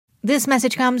This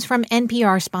message comes from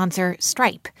NPR sponsor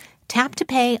Stripe. Tap to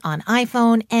pay on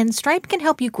iPhone, and Stripe can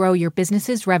help you grow your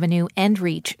business's revenue and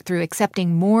reach through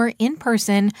accepting more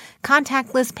in-person,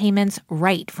 contactless payments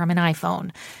right from an iPhone.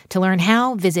 To learn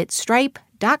how, visit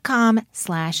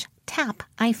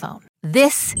stripe.com/tapiphone.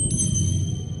 This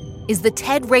is the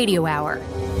TED Radio Hour.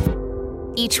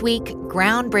 Each week,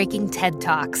 groundbreaking TED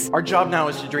Talks. Our job now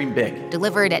is to dream big.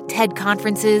 Delivered at TED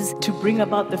conferences. To bring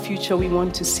about the future we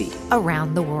want to see.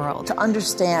 Around the world. To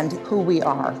understand who we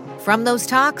are. From those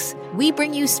talks, we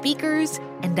bring you speakers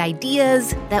and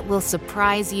ideas that will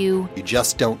surprise you. You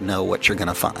just don't know what you're going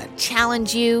to find.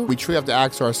 Challenge you. We truly have to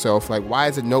ask ourselves, why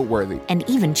is it noteworthy? And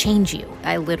even change you.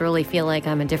 I literally feel like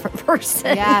I'm a different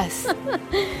person. Yes.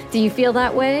 Do you feel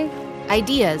that way?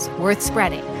 Ideas worth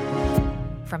spreading.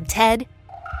 From TED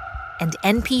and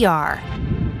NPR.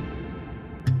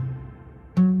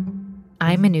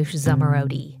 I'm Manoush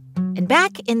Zomorodi. And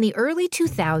back in the early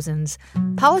 2000s,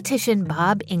 politician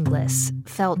Bob Inglis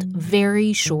felt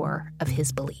very sure of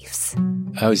his beliefs.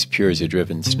 I was pure as a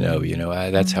driven snow,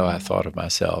 that's how I thought of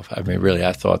myself. I mean, really,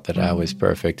 I thought that I was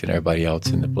perfect and everybody else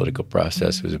in the political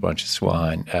process was a bunch of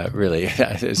swine. Really,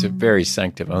 it was a very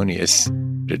sanctimonious,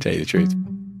 to tell you the truth.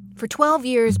 For 12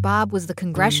 years, Bob was the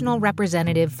congressional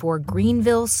representative for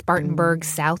Greenville-Spartanburg,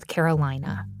 South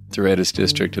Carolina. The reddest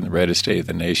district in the reddest state of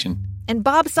the nation. And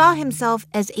Bob saw himself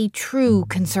as a true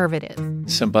conservative.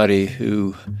 Somebody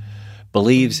who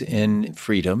believes in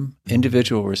freedom,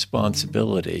 individual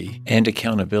responsibility, and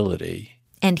accountability.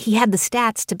 And he had the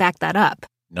stats to back that up.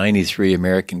 93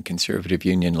 American Conservative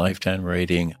Union lifetime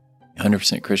rating,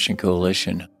 100% Christian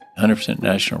Coalition, 100%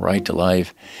 national right to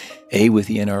life, A with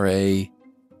the NRA,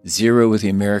 0 with the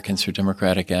Americans for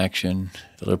Democratic Action,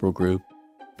 the liberal group,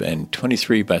 and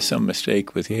 23 by some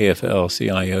mistake with the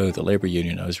AFL-CIO, the labor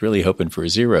union. I was really hoping for a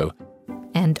 0.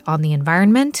 And on the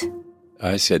environment?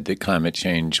 I said that climate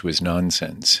change was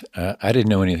nonsense. I didn't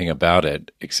know anything about it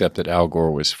except that Al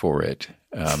Gore was for it.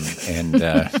 And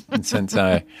since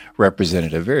I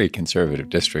represented a very conservative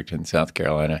district in South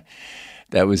Carolina,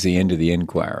 that was the end of the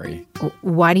inquiry.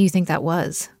 Why do you think that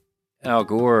was? Al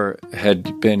Gore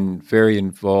had been very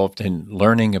involved in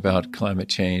learning about climate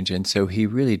change, and so he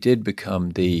really did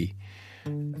become the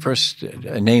first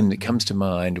name that comes to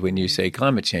mind when you say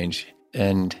climate change.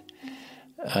 And,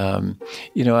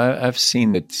 I've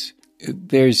seen that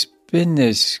there's been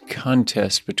this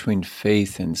contest between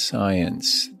faith and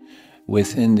science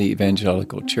within the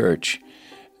evangelical church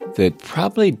that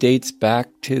probably dates back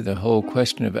to the whole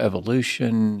question of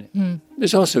evolution.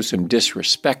 There's also some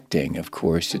disrespecting, of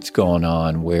course, that's going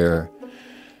on where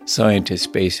scientists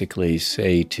basically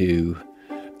say to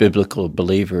biblical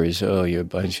believers, oh, you're a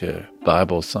bunch of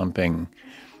Bible-thumping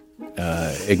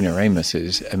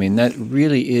ignoramuses. I mean, that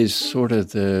really is sort of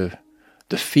the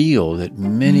feel that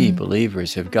many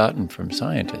believers have gotten from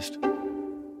scientists.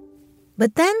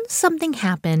 But then something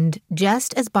happened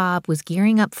just as Bob was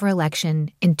gearing up for election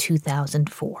in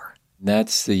 2004.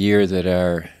 That's the year that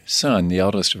our son, the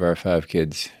eldest of our 5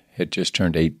 kids, had just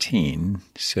turned 18.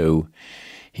 So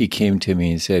he came to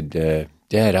me and said,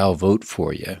 Dad, I'll vote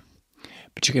for you,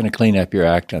 but you're going to clean up your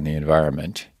act on the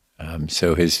environment.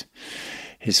 So his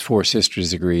 4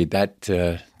 sisters agreed.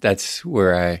 That's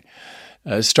where I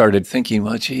started thinking,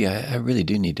 well, gee, I really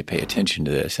do need to pay attention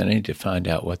to this. And I need to find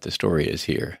out what the story is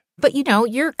here. But,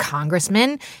 you're a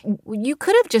congressman. You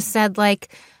could have just said,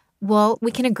 well,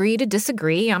 we can agree to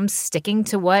disagree. I'm sticking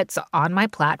to what's on my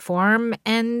platform,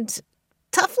 and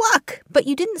tough luck. But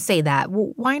you didn't say that.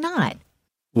 Why not?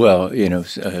 Well,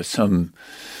 some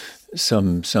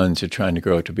sons are trying to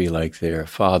grow up to be like their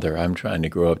father. I'm trying to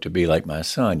grow up to be like my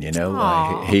son,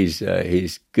 He's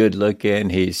good looking,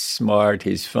 he's smart,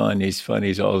 he's fun, he's funny,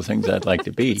 he's all the things I'd like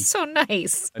to be. So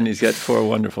nice. And he's got 4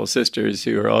 wonderful sisters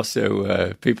who are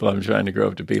also people I'm trying to grow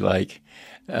up to be like.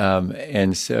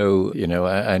 And so,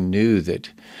 I knew that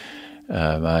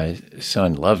my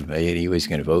son loved me and he was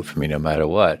going to vote for me no matter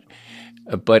what.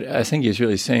 But I think he's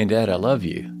really saying, Dad, I love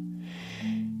you.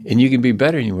 And you can be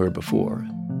better than you were before.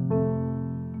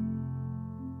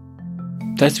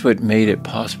 That's what made it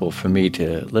possible for me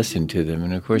to listen to them.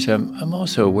 And of course, I'm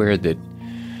also aware that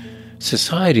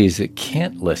societies that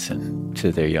can't listen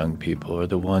to their young people are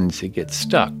the ones that get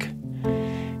stuck.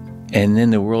 And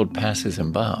then the world passes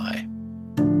them by.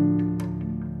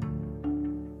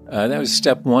 That was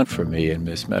step 1 for me in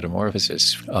this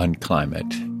metamorphosis on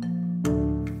climate.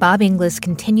 Bob Inglis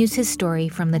continues his story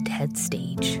from the TED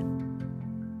stage.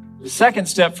 The second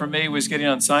step for me was getting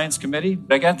on science committee.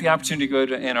 I got the opportunity to go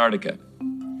to Antarctica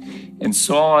and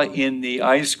saw in the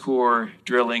ice core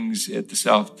drillings at the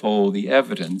South Pole the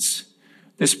evidence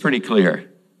that's pretty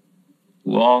clear.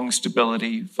 long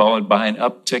stability followed by an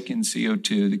uptick in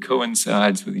CO2 that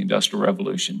coincides with the Industrial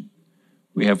Revolution.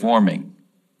 We have warming.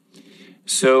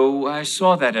 So I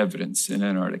saw that evidence in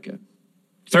Antarctica.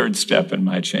 Third step in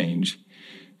my change,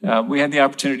 we had the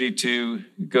opportunity to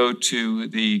go to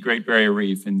the Great Barrier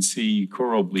Reef and see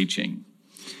coral bleaching.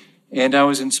 And I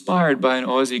was inspired by an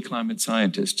Aussie climate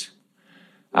scientist.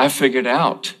 I figured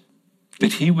out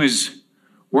that he was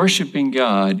worshiping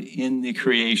God in the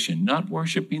creation, not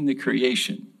worshiping the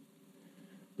creation,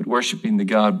 but worshiping the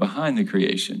God behind the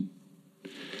creation.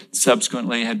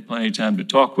 Subsequently, I had plenty of time to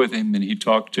talk with him, and he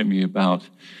talked to me about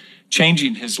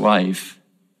changing his life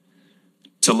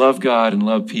to love God and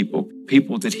love people,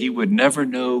 people that he would never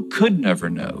know, could never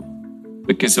know,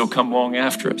 because they'll come along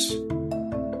after us.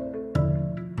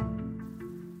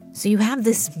 So you have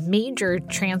this major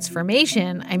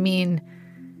transformation. I mean,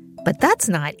 but that's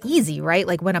not easy, right?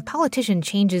 Like when a politician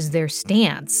changes their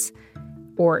stance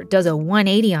or does a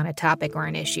 180 on a topic or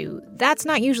an issue, that's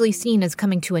not usually seen as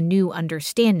coming to a new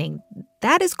understanding.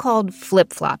 That is called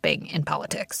flip-flopping in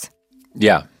politics.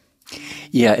 Yeah.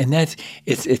 Yeah, and that's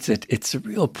it's a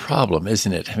real problem,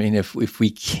 isn't it? I mean, if we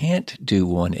can't do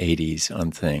 180s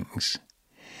on things,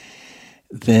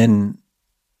 then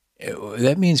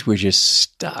that means we're just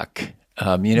stuck.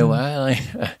 I'm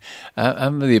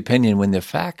of the opinion when the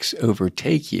facts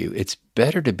overtake you, it's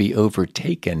better to be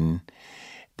overtaken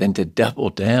than to double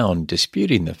down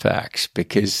disputing the facts,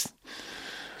 because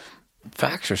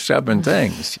facts are stubborn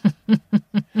things.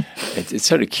 It's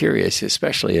sort of curious,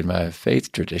 especially in my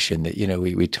faith tradition, that,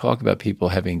 we talk about people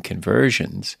having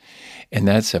conversions, and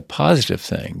that's a positive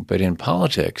thing. But in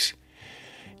politics,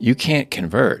 you can't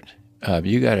convert.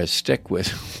 You got to stick with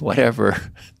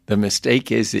whatever the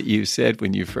mistake is that you said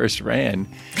when you first ran,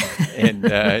 and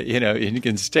and you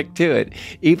can stick to it,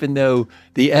 even though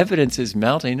the evidence is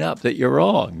mounting up that you're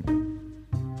wrong.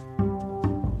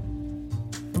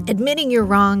 Admitting you're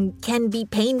wrong can be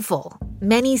painful.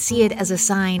 Many see it as a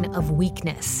sign of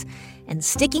weakness. And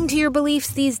sticking to your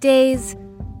beliefs these days,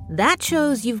 that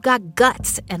shows you've got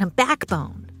guts and a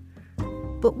backbone.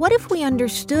 But what if we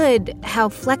understood how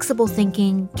flexible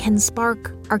thinking can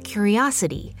spark our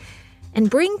curiosity and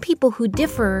bring people who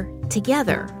differ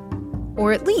together,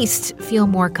 or at least feel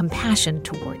more compassion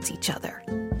towards each other?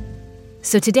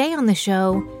 So today on the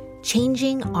show,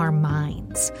 changing our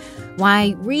minds.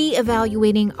 Why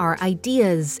reevaluating our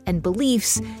ideas and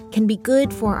beliefs can be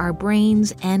good for our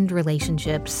brains and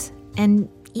relationships, and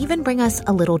even bring us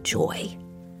a little joy.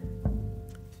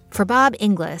 For Bob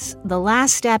Inglis, the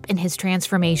last step in his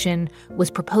transformation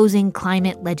was proposing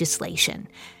climate legislation.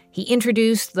 He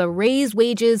introduced the Raise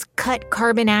Wages, Cut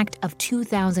Carbon Act of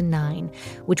 2009,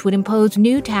 which would impose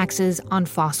new taxes on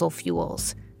fossil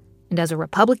fuels. And as a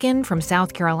Republican from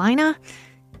South Carolina,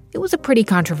 it was a pretty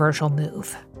controversial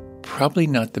move. Probably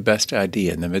not the best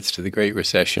idea in the midst of the Great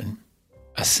Recession.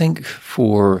 I think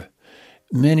for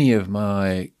many of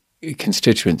my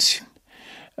constituents,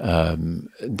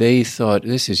 they thought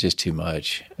this is just too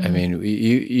much. Mm-hmm. I mean,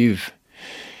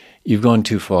 you've gone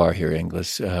too far here,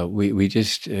 Inglis.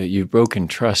 You've broken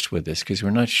trust with us because we're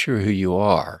not sure who you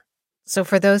are. So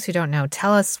for those who don't know,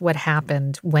 tell us what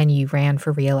happened when you ran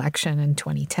for re-election in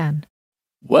 2010.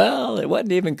 Well, it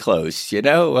wasn't even close,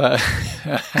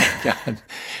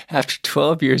 After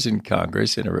 12 years in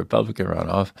Congress in a Republican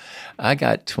runoff, I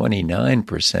got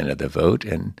 29% of the vote,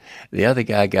 and the other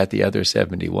guy got the other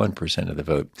 71% of the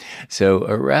vote. So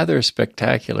a rather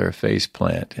spectacular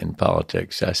faceplant in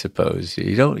politics, I suppose.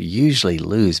 You don't usually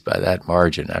lose by that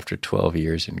margin after 12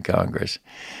 years in Congress.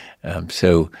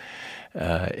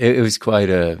 It was quite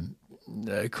an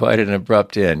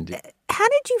abrupt end. How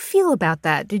did you feel about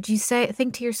that? Did you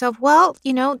think to yourself, well,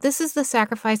 this is the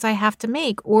sacrifice I have to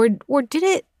make? Or did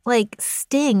it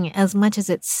sting as much as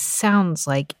it sounds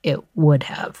like it would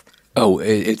have? Oh,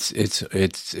 it's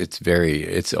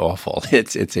awful.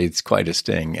 It's quite a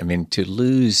sting. I mean, to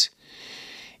lose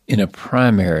in a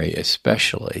primary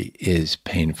especially is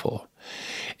painful.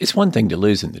 It's one thing to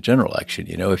lose in the general election.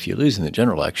 If you lose in the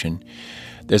general election,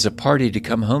 there's a party to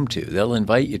come home to. They'll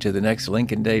invite you to the next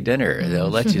Lincoln Day dinner. They'll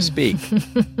let you speak.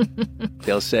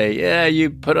 They'll say, yeah, you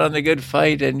put on the good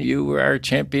fight and you were our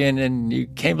champion and you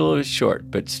came a little short,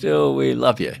 but still we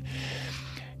love you.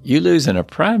 You lose in a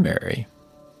primary,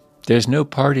 there's no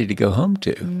party to go home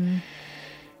to. Mm.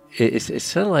 It's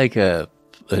sort of like a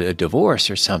divorce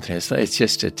or something. It's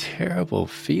just a terrible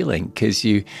feeling because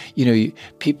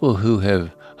people who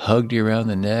have hugged you around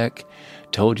the neck,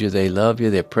 told you they love you,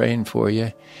 they're praying for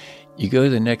you. You go to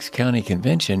the next county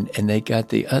convention and they got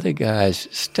the other guy's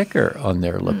sticker on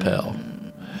their lapel.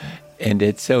 And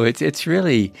it's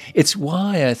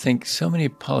why I think so many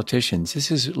politicians, this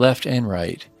is left and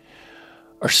right,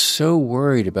 are so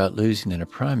worried about losing in a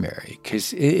primary,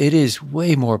 because it is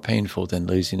way more painful than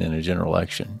losing in a general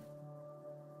election.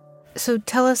 So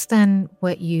tell us then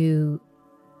what you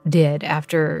did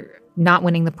after not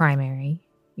winning the primary.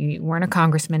 You weren't a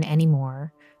congressman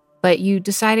anymore, but you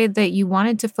decided that you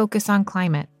wanted to focus on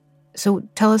climate. So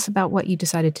tell us about what you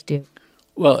decided to do.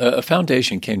 Well, a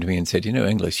foundation came to me and said,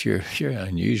 Inglis, you're an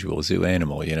unusual zoo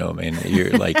animal,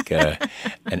 you're like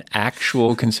an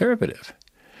actual conservative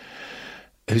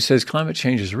who says climate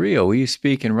change is real. Will you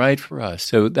speak and write for us?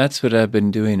 So that's what I've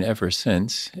been doing ever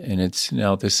since. And it's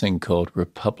now this thing called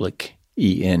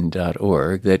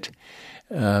republicen.org that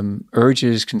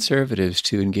urges conservatives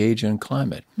to engage on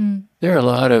climate. There are a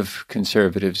lot of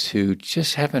conservatives who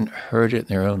just haven't heard it in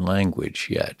their own language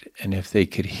yet. And if they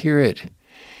could hear it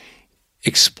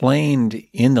explained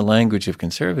in the language of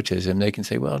conservatism, they can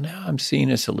say, well, now I'm seeing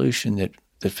a solution that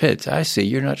fits. I see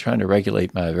you're not trying to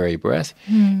regulate my very breath.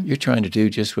 You're trying to do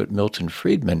just what Milton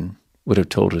Friedman would have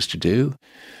told us to do.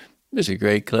 There's a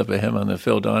great clip of him on the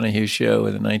Phil Donahue show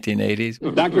in the 1980s.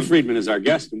 Well, Dr. Friedman is our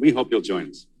guest, and we hope you'll join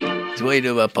us. It's way to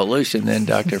about pollution then,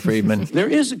 Dr. Friedman. There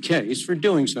is a case for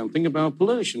doing something about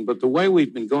pollution, but the way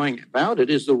we've been going about it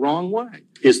is the wrong way.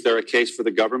 Is there a case for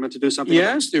the government to do something?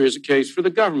 Yes, there is a case for the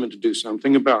government to do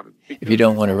something about it. If you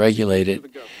don't want to regulate it,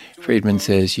 Friedman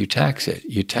says you tax it.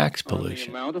 You tax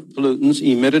pollution. The amount of pollutants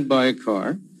emitted by a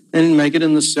car, and make it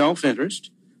in the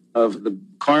self-interest of the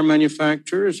car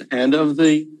manufacturers and of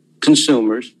the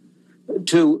consumers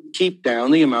to keep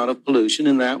down the amount of pollution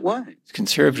in that way.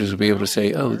 Conservatives will be able to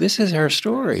say, oh, this is our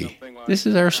story. This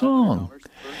is our song.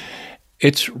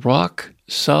 It's rock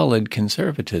solid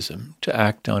conservatism to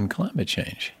act on climate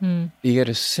change. You got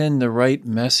to send the right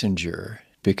messenger,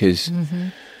 because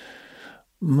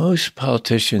most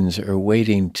politicians are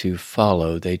waiting to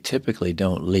follow. They typically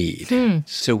don't lead.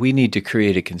 So we need to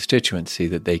create a constituency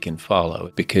that they can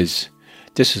follow, because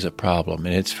this is a problem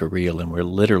and it's for real, and we're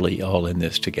literally all in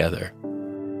this together.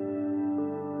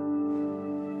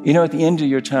 At the end of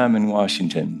your time in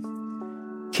Washington,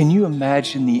 can you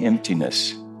imagine the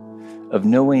emptiness of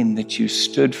knowing that you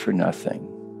stood for nothing,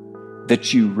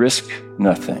 that you risked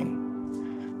nothing,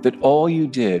 that all you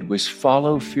did was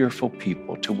follow fearful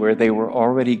people to where they were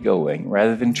already going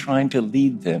rather than trying to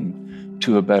lead them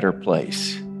to a better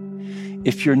place?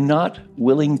 If you're not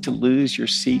willing to lose your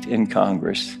seat in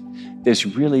Congress, there's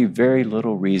really very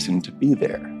little reason to be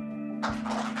there.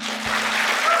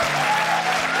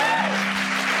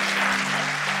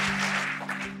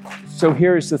 So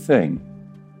here's the thing.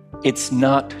 It's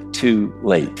not too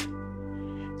late.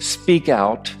 Speak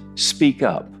out, speak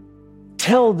up.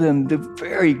 Tell them the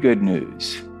very good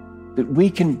news that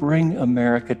we can bring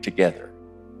America together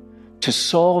to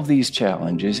solve these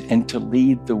challenges and to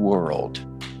lead the world.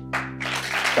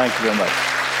 Thank you very much.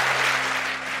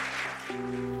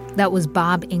 That was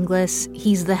Bob Inglis.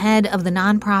 He's the head of the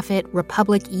nonprofit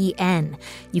republicen.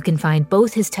 You can find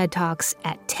both his TED Talks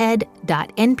at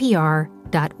ted.npr.org.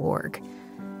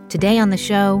 Today on the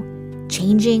show,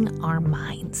 Changing Our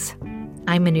Minds.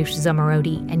 I'm Manoush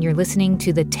Zomorodi, and you're listening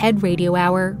to the TED Radio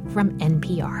Hour from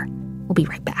NPR. We'll be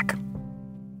right back.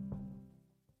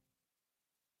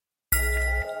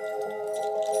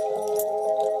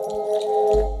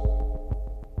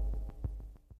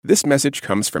 This message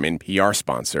comes from NPR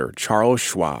sponsor Charles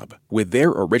Schwab with their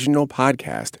original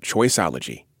podcast,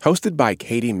 Choiceology. Hosted by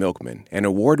Katie Milkman, an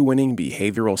award-winning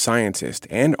behavioral scientist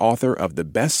and author of the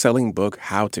best-selling book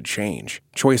How to Change.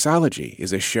 Choiceology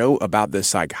is a show about the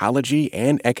psychology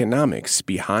and economics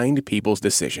behind people's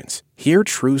decisions. Hear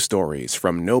true stories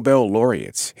from Nobel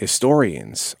laureates,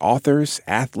 historians, authors,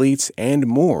 athletes, and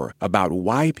more about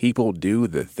why people do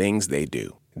the things they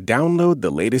do. Download the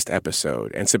latest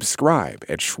episode and subscribe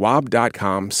at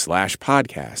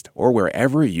schwab.com/podcast or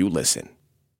wherever you listen.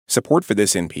 Support for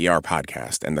this NPR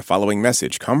podcast and the following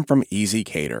message come from Easy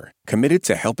Cater, committed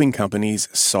to helping companies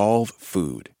solve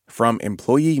food. From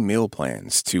employee meal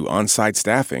plans to on-site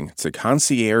staffing to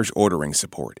concierge ordering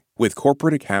support. With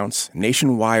corporate accounts,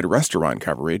 nationwide restaurant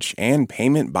coverage, and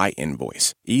payment by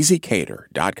invoice.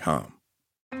 EasyCater.com.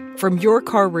 From your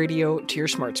car radio to your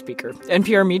smart speaker,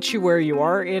 NPR meets you where you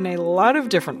are in a lot of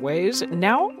different ways.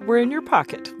 Now we're in your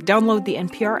pocket. Download the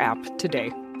NPR app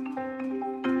today.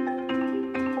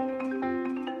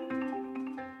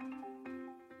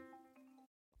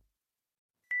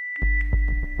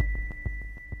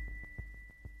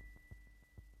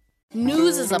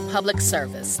 News is is a public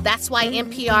service. That's why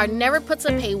NPR never puts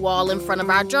a paywall in front of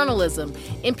our journalism.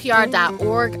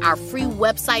 NPR.org, our free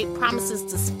website, promises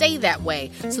to stay that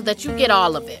way so that you get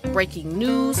all of it. Breaking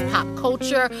news, pop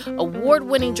culture,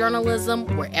 award-winning journalism,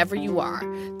 wherever you are.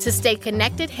 To stay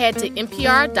connected, head to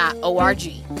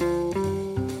npr.org.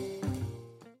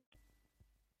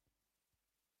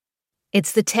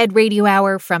 It's the TED Radio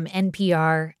Hour from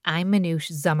NPR. I'm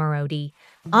Manoush Zomorodi.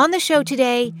 On the show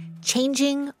today,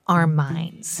 changing our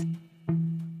minds.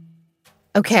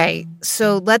 Okay,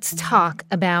 so let's talk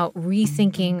about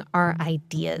rethinking our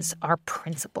ideas, our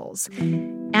principles.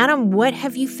 Adam, what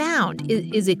have you found?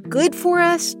 Is it good for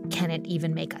us? Can it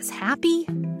even make us happy?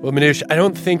 Well, Manoush, I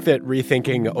don't think that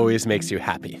rethinking always makes you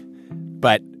happy.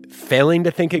 But failing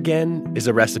to think again is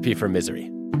a recipe for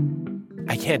misery.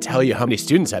 I can't tell you how many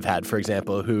students I've had, for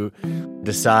example, who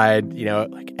decide,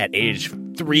 like at age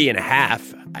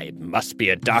 3.5, I must be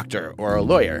a doctor or a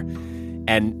lawyer.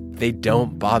 And they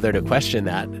don't bother to question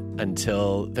that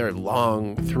until they're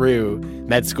long through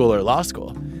med school or law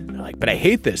school. They're like, but I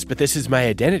hate this, but this is my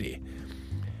identity.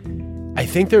 I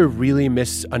think they're really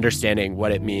misunderstanding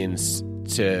what it means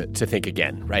to think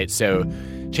again, right? So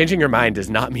changing your mind does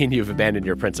not mean you've abandoned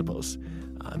your principles.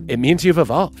 It means you've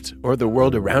evolved, or the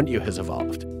world around you has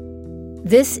evolved.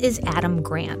 This is Adam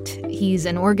Grant. He's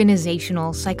an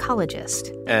organizational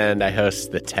psychologist. And I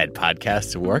host the TED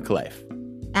podcast, Work Life.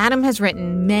 Adam has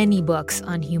written many books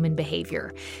on human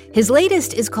behavior. His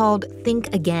latest is called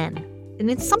Think Again,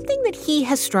 and it's something that he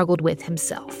has struggled with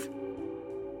himself.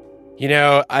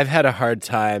 I've had a hard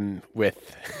time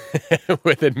with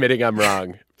with admitting I'm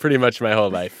wrong pretty much my whole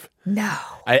life. No.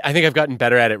 I think I've gotten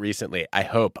better at it recently, I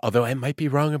hope, although I might be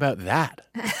wrong about that.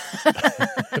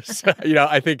 So,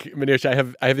 I think, Manoush,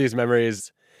 I have these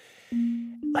memories.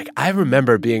 Like, I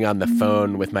remember being on the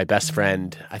phone with my best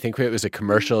friend. I think it was a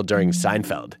commercial during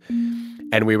Seinfeld,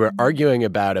 and we were arguing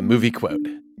about a movie quote.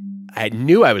 I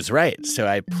knew I was right, so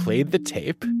I played the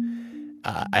tape.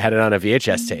 I had it on a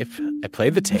VHS tape. I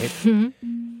played the tape,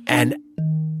 and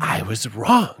I was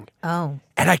wrong. Oh.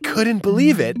 And I couldn't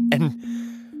believe it, and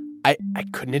I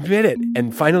couldn't admit it.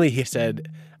 And finally he said,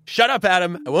 "Shut up,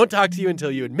 Adam. I won't talk to you until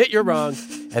you admit you're wrong."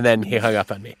 And then he hung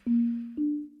up on me.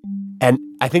 And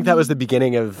I think that was the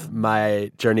beginning of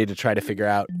my journey to try to figure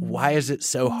out, why is it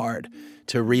so hard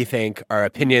to rethink our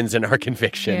opinions and our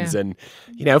convictions? Yeah. And,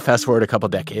 fast forward a couple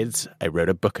decades, I wrote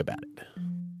a book about it.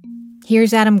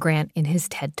 Here's Adam Grant in his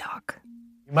TED Talk.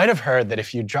 You might have heard that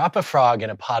if you drop a frog in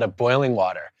a pot of boiling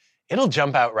water, it'll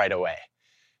jump out right away.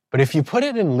 But if you put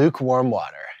it in lukewarm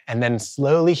water and then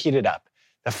slowly heat it up,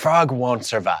 the frog won't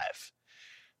survive.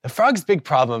 The frog's big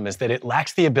problem is that it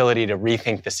lacks the ability to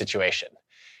rethink the situation.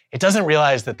 It doesn't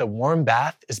realize that the warm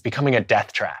bath is becoming a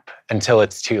death trap until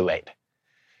it's too late.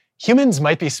 Humans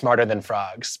might be smarter than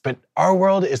frogs, but our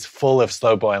world is full of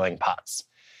slow-boiling pots.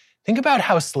 Think about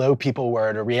how slow people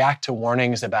were to react to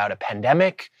warnings about a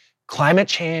pandemic, climate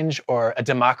change, or a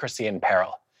democracy in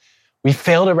peril. We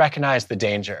fail to recognize the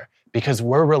danger because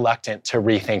we're reluctant to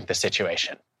rethink the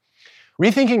situation.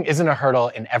 Rethinking isn't a hurdle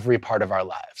in every part of our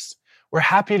lives. We're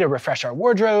happy to refresh our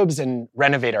wardrobes and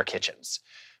renovate our kitchens.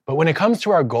 But when it comes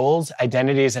to our goals,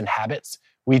 identities, and habits,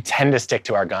 we tend to stick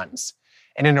to our guns.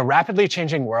 And in a rapidly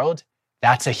changing world,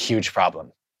 that's a huge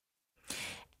problem.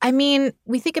 I mean,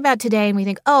 we think about today and we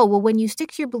think, oh, well, when you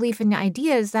stick to your belief and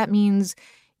ideas, that means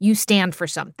you stand for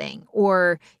something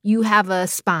or you have a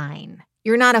spine.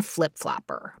 You're not a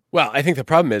flip-flopper. Well, I think the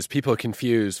problem is people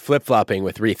confuse flip-flopping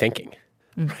with rethinking.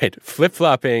 Right?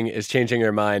 Flip-flopping is changing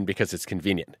your mind because it's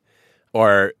convenient.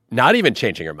 Or not even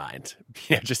changing your mind,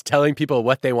 just telling people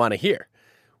what they want to hear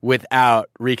without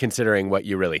reconsidering what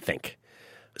you really think.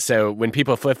 So when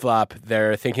people flip-flop,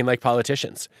 they're thinking like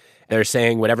politicians. They're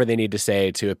saying whatever they need to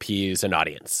say to appease an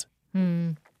audience.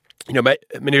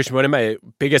 Manoush, one of my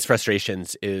biggest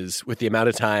frustrations is with the amount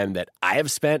of time that I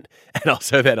have spent and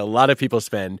also that a lot of people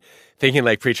spend thinking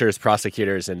like preachers,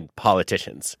 prosecutors, and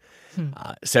politicians.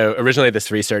 So originally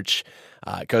this research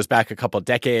goes back a couple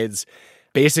decades.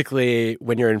 Basically,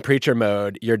 when you're in preacher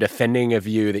mode, you're defending a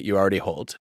view that you already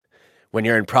hold. When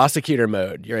you're in prosecutor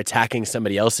mode, you're attacking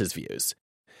somebody else's views.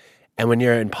 And when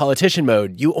you're in politician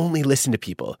mode, you only listen to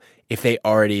people if they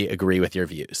already agree with your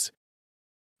views.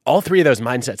 All three of those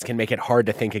mindsets can make it hard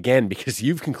to think again because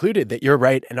you've concluded that you're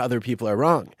right and other people are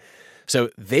wrong. So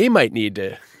they might need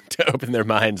to open their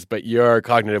minds, but your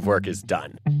cognitive work is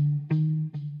done.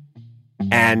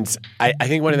 And I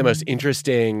think one of the most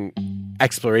interesting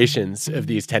explorations of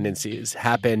these tendencies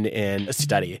happened in a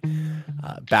study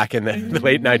back in the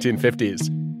late 1950s.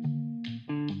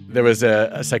 There was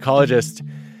a psychologist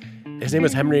His name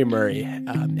was Henry Murray.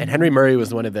 And Henry Murray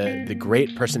was one of the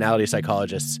great personality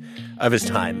psychologists of his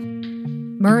time.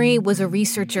 Murray was a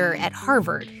researcher at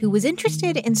Harvard who was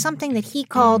interested in something that he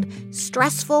called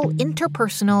stressful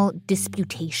interpersonal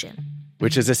disputation.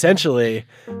 Which is essentially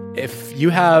if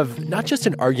you have not just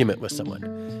an argument with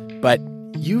someone, but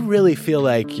you really feel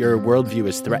like your worldview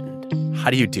is threatened.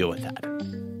 How do you deal with that?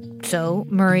 So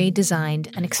Murray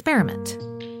designed an experiment.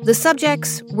 The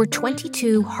subjects were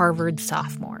 22 Harvard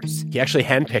sophomores. He actually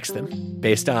handpicks them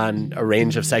based on a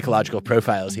range of psychological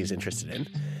profiles he's interested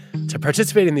in to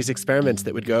participate in these experiments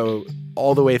that would go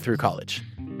all the way through college.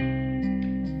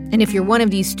 And if you're one of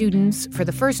these students, for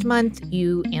the first month,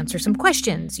 you answer some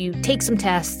questions, you take some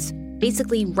tests,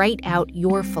 basically write out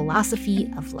your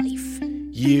philosophy of life.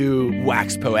 You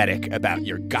wax poetic about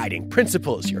your guiding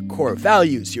principles, your core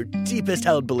values, your deepest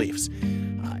held beliefs.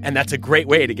 And that's a great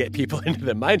way to get people into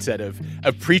the mindset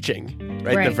of preaching,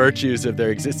 right? The virtues of their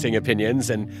existing opinions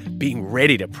and being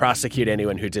ready to prosecute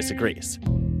anyone who disagrees.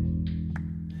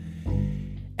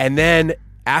 And then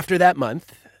after that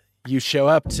month, you show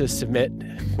up to submit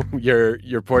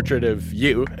your portrait of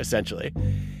you, essentially.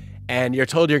 And you're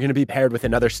told you're going to be paired with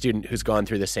another student who's gone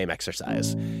through the same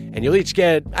exercise. And you'll each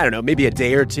get, I don't know, maybe a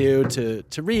day or two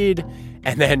to read.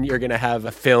 And then you're going to have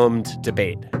a filmed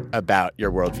debate about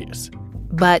your worldviews.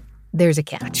 But there's a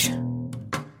catch.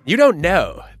 You don't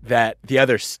know that the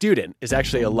other student is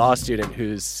actually a law student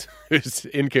who's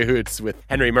in cahoots with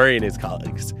Henry Murray and his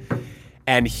colleagues.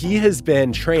 And he has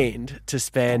been trained to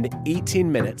spend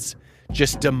 18 minutes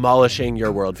just demolishing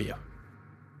your worldview.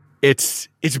 It's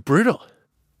brutal.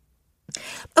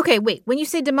 Okay, wait. When you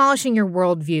say demolishing your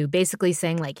worldview, basically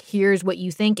saying, like, here's what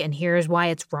you think and here's why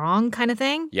it's wrong kind of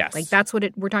thing? Yes. Like, that's what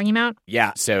we're talking about?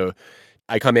 Yeah. So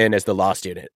I come in as the law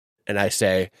student and I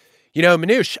say, you know,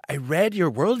 Manoush, I read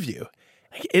your worldview.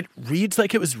 It reads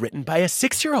like it was written by a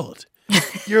 6-year-old.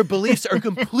 Your beliefs are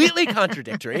completely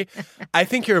contradictory. I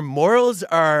think your morals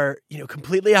are,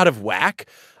 completely out of whack.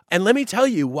 And let me tell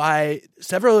you why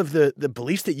several of the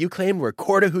beliefs that you claim were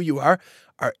core to who you are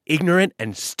ignorant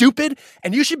and stupid,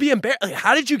 and you should be embarrassed. Like,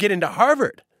 how did you get into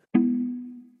Harvard?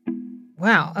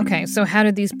 Wow. Okay. So how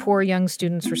did these poor young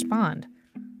students respond?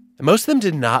 Most of them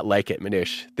did not like it,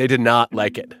 Manoush. They did not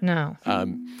like it. No.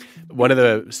 One of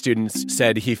the students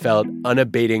said he felt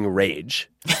unabating rage.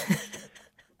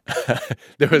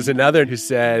 There was another who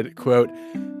said, quote,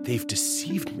 "They've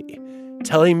deceived me,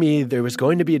 telling me there was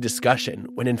going to be a discussion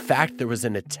when in fact there was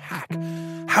an attack.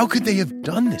 How could they have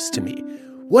done this to me?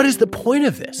 What is the point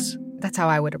of this?" That's how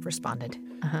I would have responded.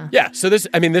 Uh-huh. Yeah, so this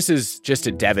is just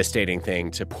a devastating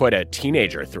thing to put a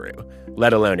teenager through,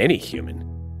 let alone any human.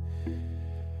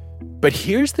 But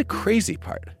here's the crazy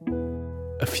part.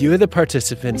 A few of the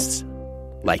participants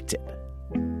liked it.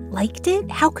 Liked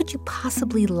it? How could you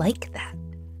possibly like that?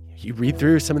 You read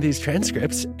through some of these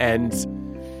transcripts, and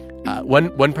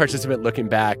one participant looking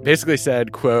back basically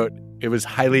said, quote, "It was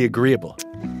highly agreeable."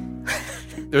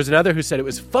 There was another who said it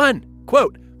was fun.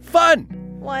 Quote, "Fun."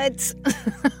 What?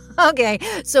 Okay.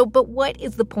 So, but what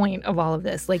is the point of all of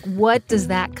this? Like, what does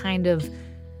that kind of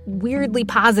weirdly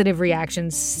positive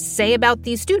reaction say about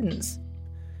these students?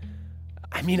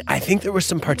 I mean, I think there were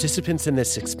some participants in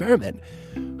this experiment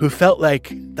who felt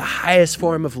like the highest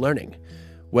form of learning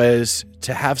was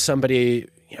to have somebody,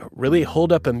 really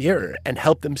hold up a mirror and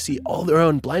help them see all their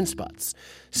own blind spots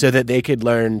so that they could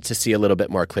learn to see a little bit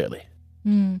more clearly.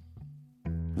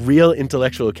 Real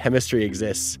intellectual chemistry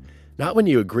exists not when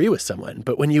you agree with someone,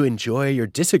 but when you enjoy your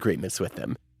disagreements with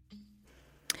them.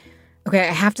 Okay,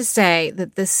 I have to say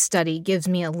that this study gives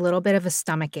me a little bit of a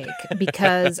stomachache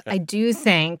because I do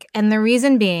think, and the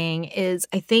reason being is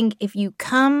I think if you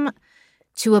come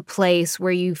to a place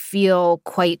where you feel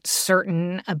quite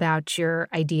certain about your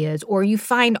ideas or you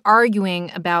find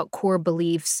arguing about core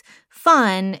beliefs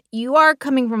fun, you are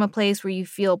coming from a place where you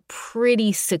feel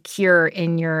pretty secure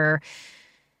in your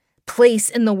place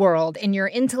in the world, in your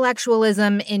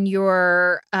intellectualism, in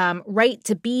your right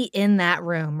to be in that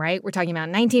room, right? We're talking about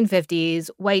 1950s,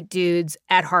 white dudes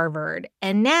at Harvard.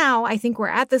 And now I think we're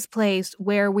at this place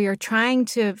where we are trying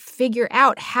to figure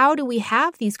out how do we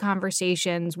have these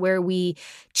conversations where we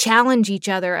challenge each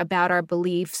other about our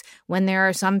beliefs when there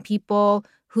are some people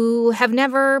who have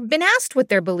never been asked what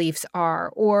their beliefs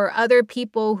are, or other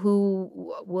people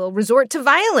who will resort to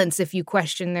violence if you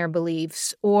question their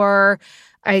beliefs. Or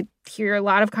I hear a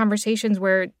lot of conversations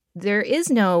where there is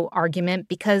no argument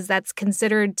because that's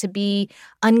considered to be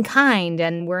unkind.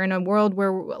 And we're in a world where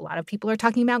a lot of people are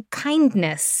talking about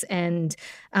kindness and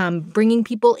bringing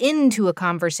people into a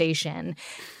conversation.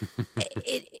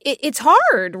 It's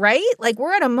hard, right? Like,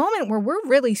 we're at a moment where we're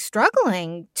really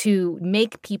struggling to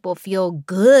make people feel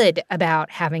good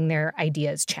about having their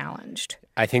ideas challenged.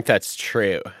 I think that's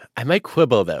true. I might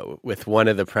quibble, though, with one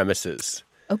of the premises.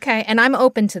 Okay, and I'm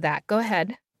open to that. Go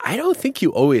ahead. I don't think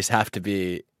you always have to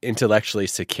be intellectually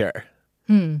secure,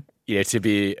 to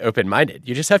be open-minded.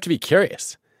 You just have to be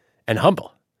curious and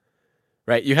humble,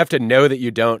 right? You have to know that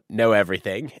you don't know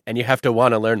everything, and you have to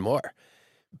want to learn more.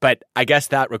 But I guess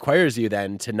that requires you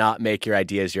then to not make your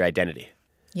ideas your identity.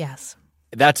 Yes.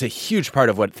 That's a huge part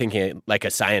of what thinking like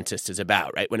a scientist is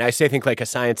about, right? When I say think like a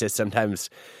scientist, sometimes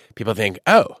people think,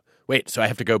 oh, wait, so I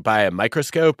have to go buy a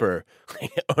microscope or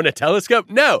own a telescope?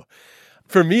 No.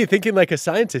 For me, thinking like a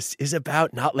scientist is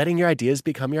about not letting your ideas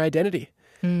become your identity.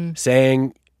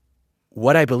 Saying,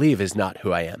 what I believe is not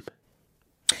who I am.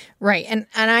 Right. And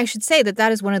I should say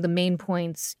that is one of the main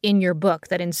points in your book,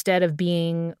 that instead of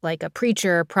being like a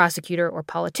preacher, prosecutor, or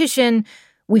politician,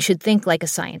 we should think like a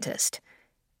scientist.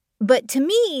 But to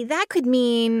me, that could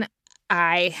mean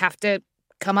I have to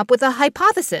come up with a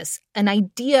hypothesis, an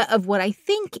idea of what I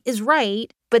think is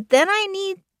right, but then I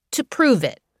need to prove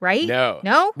it, right?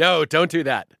 No, don't do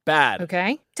that. Bad.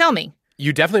 Okay. Tell me.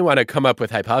 You definitely want to come up with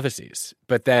hypotheses,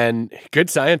 but then good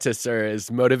scientists are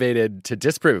as motivated to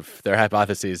disprove their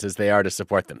hypotheses as they are to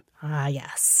support them. Ah,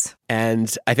 yes.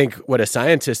 And I think what a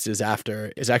scientist is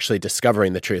after is actually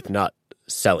discovering the truth, not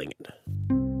selling it.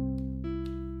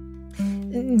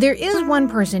 There is one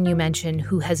person you mentioned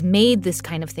who has made this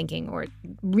kind of thinking, or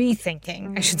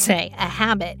rethinking, I should say, a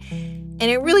habit. And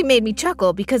it really made me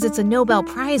chuckle because it's a Nobel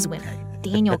Prize winner,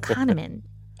 Daniel Kahneman.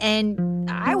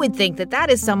 And I would think that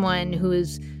is someone who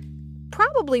is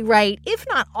probably right, if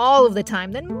not all of the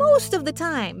time, then most of the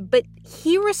time. But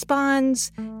he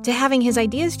responds to having his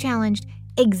ideas challenged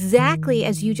exactly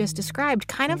as you just described,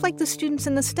 kind of like the students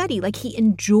in the study. Like, he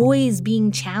enjoys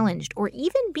being challenged or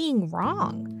even being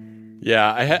wrong.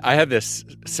 Yeah, I had this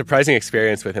surprising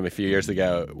experience with him a few years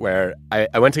ago where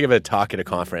I went to give a talk at a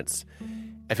conference.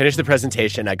 I finished the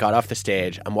presentation, I got off the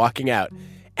stage, I'm walking out,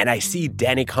 and I see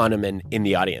Danny Kahneman in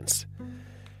the audience.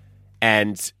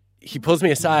 And he pulls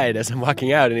me aside as I'm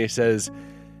walking out and he says,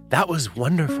 "That was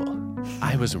wonderful.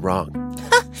 I was wrong."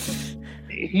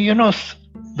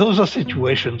 Those are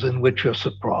situations in which you're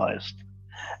surprised.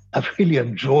 I've really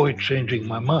enjoyed changing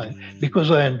my mind because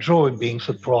I enjoy being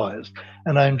surprised.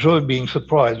 And I enjoy being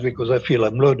surprised because I feel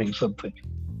I'm learning something.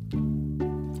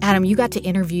 Adam, you got to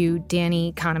interview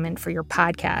Danny Kahneman for your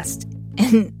podcast.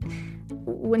 And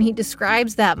when he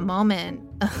describes that moment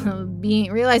of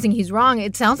realizing he's wrong,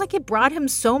 it sounds like it brought him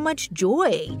so much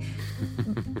joy.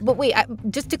 But wait,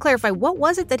 just to clarify, what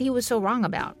was it that he was so wrong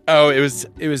about? Oh, I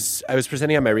was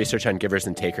presenting on my research on givers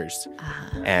and takers.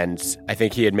 And I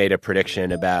think he had made a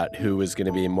prediction about who was going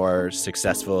to be more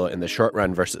successful in the short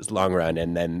run versus long run.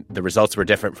 And then the results were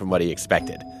different from what he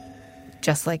expected.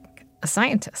 Just like a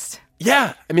scientist.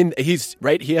 Yeah. I mean, he's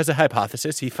right. He has a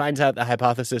hypothesis. He finds out the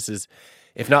hypothesis is,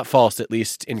 if not false, at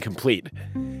least incomplete.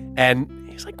 And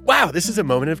he's like, wow, this is a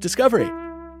moment of discovery.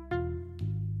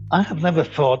 I have never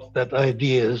thought that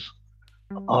ideas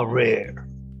are rare.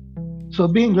 So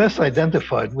being less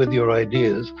identified with your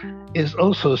ideas is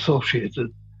also associated,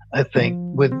 I think,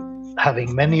 with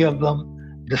having many of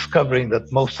them, discovering that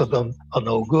most of them are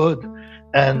no good,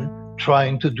 and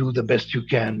trying to do the best you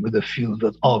can with a few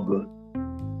that are good.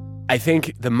 I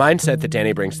think the mindset that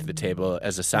Danny brings to the table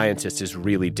as a scientist is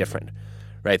really different.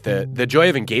 Right, the joy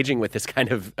of engaging with this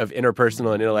kind of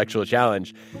interpersonal and intellectual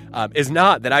challenge is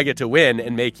not that I get to win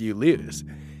and make you lose.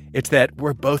 It's that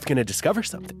we're both going to discover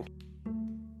something.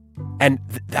 And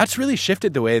that's really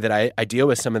shifted the way that I deal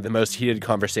with some of the most heated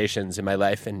conversations in my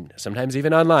life, and sometimes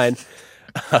even online.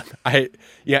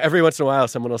 Every once in a while,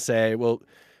 someone will say, well,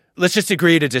 let's just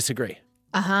agree to disagree.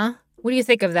 Uh-huh. What do you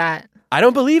think of that? I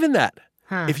don't believe in that.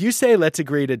 If you say, let's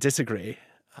agree to disagree,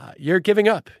 you're giving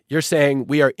up. You're saying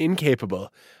we are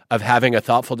incapable of having a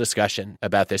thoughtful discussion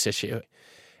about this issue.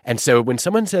 And so when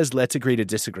someone says, let's agree to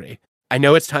disagree, I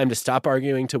know it's time to stop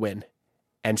arguing to win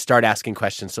and start asking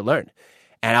questions to learn.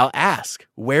 And I'll ask,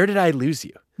 where did I lose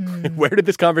you? Where did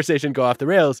this conversation go off the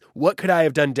rails? What could I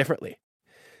have done differently?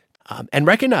 And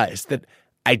recognize that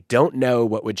I don't know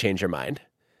what would change your mind.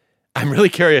 I'm really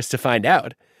curious to find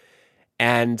out.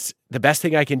 And the best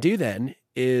thing I can do then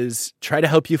is try to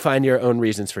help you find your own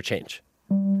reasons for change.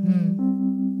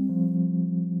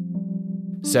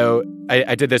 So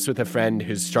I did this with a friend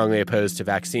who's strongly opposed to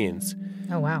vaccines.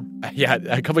 Oh, wow. Yeah,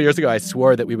 a couple years ago, I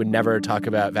swore that we would never talk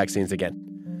about vaccines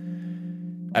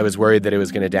again. I was worried that it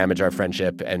was going to damage our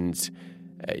friendship. And,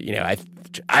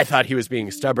 I thought he was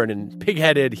being stubborn and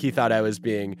pig-headed. He thought I was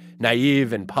being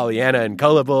naive and Pollyanna and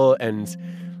gullible. And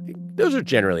those are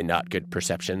generally not good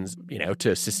perceptions,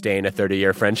 to sustain a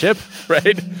 30-year friendship,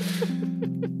 right?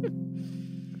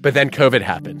 But then COVID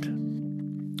happened.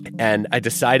 And I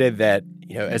decided that,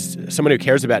 as someone who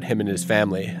cares about him and his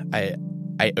family,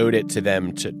 I owed it to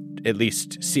them to at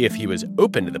least see if he was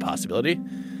open to the possibility.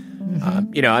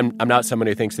 Mm-hmm. I'm not someone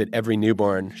who thinks that every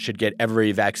newborn should get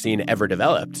every vaccine ever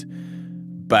developed.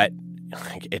 But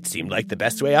it seemed like the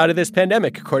best way out of this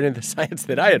pandemic, according to the science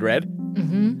that I had read.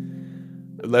 Mm-hmm.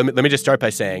 Let me just start by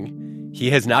saying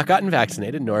he has not gotten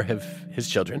vaccinated, nor have his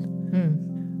children.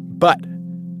 But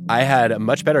I had a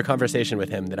much better conversation with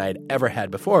him than I had ever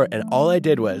had before. And all I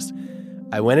did was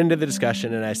I went into the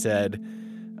discussion and I said,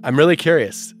 I'm really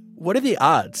curious. What are the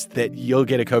odds that you'll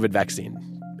get a COVID vaccine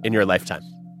in your lifetime?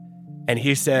 And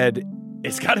he said,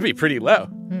 it's got to be pretty low.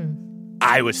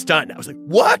 I was stunned. I was like,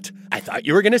 what? I thought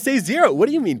you were going to say 0. What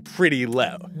do you mean pretty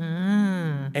low?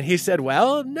 And he said,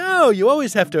 well, no, you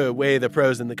always have to weigh the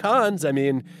pros and the cons. I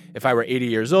mean, if I were 80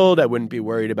 years old, I wouldn't be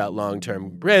worried about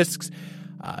long-term risks.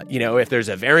 If there's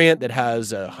a variant that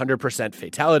has a 100%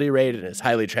 fatality rate and is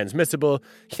highly transmissible,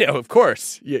 of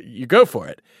course, you go for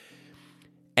it.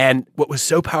 And what was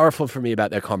so powerful for me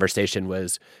about that conversation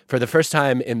was, for the first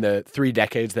time in the 3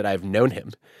 decades that I've known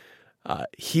him,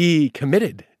 he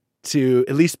committed to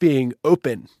at least being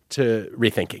open to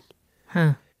rethinking.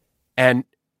 And,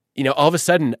 all of a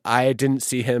sudden, I didn't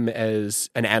see him as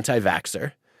an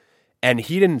anti-vaxxer, and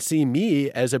he didn't see me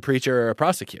as a preacher or a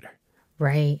prosecutor.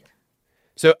 Right.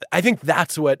 So I think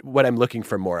that's what I'm looking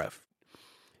for more of.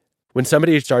 When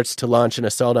somebody starts to launch an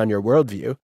assault on your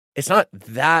worldview, it's not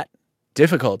that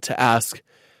difficult to ask,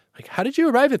 like, how did you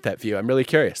arrive at that view? I'm really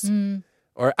curious.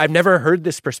 Or I've never heard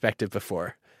this perspective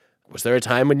before. Was there a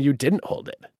time when you didn't hold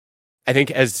it? I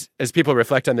think as people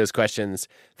reflect on those questions,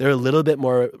 they're a little bit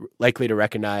more likely to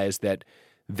recognize that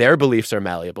their beliefs are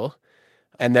malleable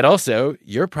and that also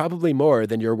you're probably more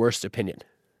than your worst opinion.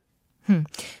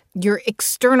 You're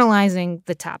externalizing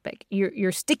the topic.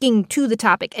 You're sticking to the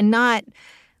topic and not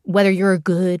whether you're a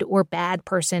good or bad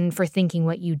person for thinking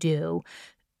what you do.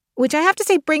 Which I have to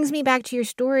say brings me back to your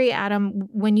story, Adam,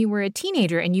 when you were a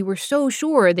teenager and you were so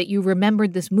sure that you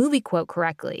remembered this movie quote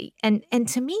correctly. And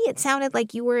to me, it sounded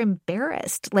like you were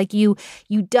embarrassed, like you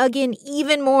dug in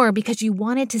even more because you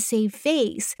wanted to save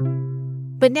face.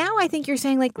 But now I think you're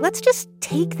saying, like, let's just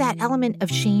take that element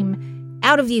of shame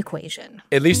out of the equation.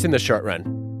 At least in the short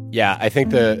run. Yeah, I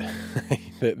think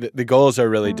the goals are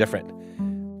really different.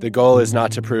 The goal is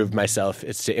not to prove myself,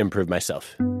 it's to improve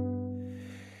myself.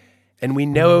 And we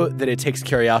know that it takes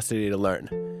curiosity to learn.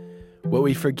 What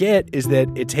we forget is that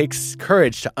it takes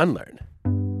courage to unlearn.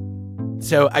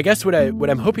 So I guess what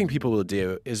I'm hoping people will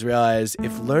do is realize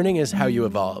if learning is how you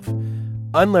evolve,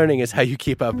 unlearning is how you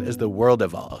keep up as the world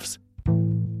evolves.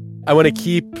 I want to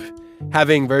keep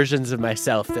having versions of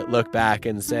myself that look back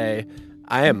and say,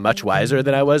 I am much wiser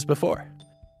than I was before.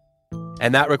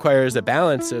 And that requires a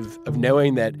balance of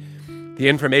knowing that the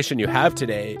information you have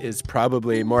today is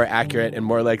probably more accurate and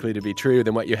more likely to be true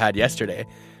than what you had yesterday,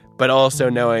 but also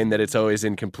knowing that it's always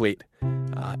incomplete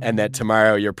and that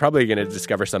tomorrow you're probably going to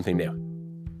discover something new.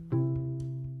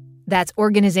 That's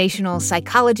organizational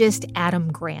psychologist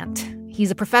Adam Grant. He's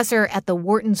a professor at the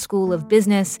Wharton School of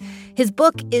Business. His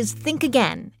book is Think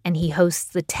Again, and he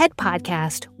hosts the TED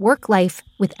podcast Work Life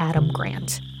with Adam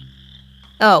Grant.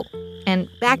 Oh, and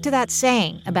back to that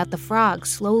saying about the frog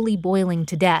slowly boiling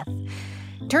to death.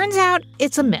 Turns out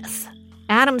it's a myth.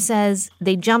 Adam says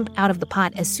they jump out of the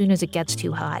pot as soon as it gets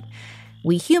too hot.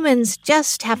 We humans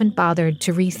just haven't bothered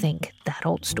to rethink that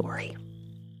old story.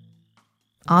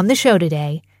 On the show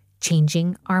today,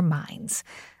 changing our minds.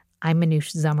 I'm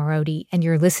Manoush Zomorodi, and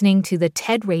you're listening to the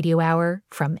TED Radio Hour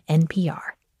from NPR.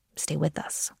 Stay with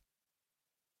us.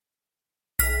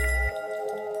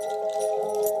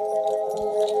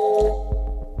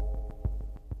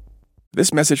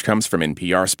 This message comes from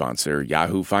NPR sponsor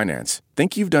Yahoo Finance.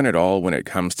 Think you've done it all when it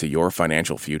comes to your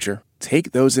financial future?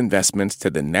 Take those investments to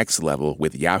the next level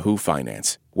with Yahoo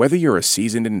Finance. Whether you're a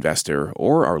seasoned investor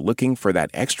or are looking for that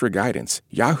extra guidance,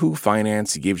 Yahoo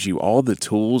Finance gives you all the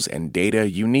tools and data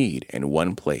you need in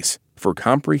one place. For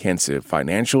comprehensive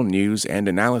financial news and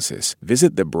analysis,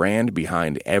 visit the brand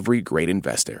behind every great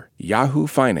investor,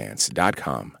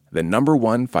 yahoofinance.com, the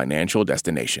 #1 financial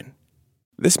destination.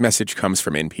 This message comes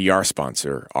from NPR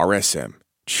sponsor RSM.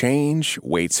 Change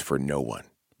waits for no one.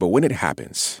 But when it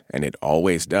happens, and it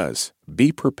always does,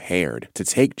 be prepared to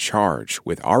take charge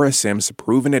with RSM's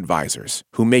proven advisors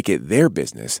who make it their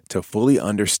business to fully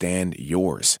understand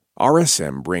yours.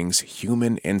 RSM brings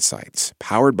human insights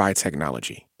powered by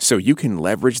technology, so you can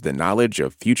leverage the knowledge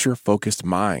of future-focused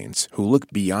minds who look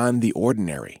beyond the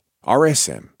ordinary.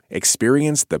 RSM.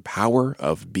 Experience the power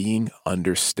of being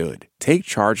understood. Take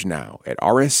charge now at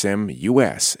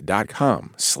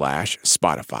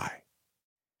rsmus.com/Spotify.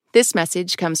 This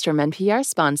message comes from NPR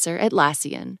sponsor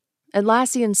Atlassian.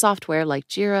 Atlassian software like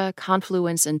Jira,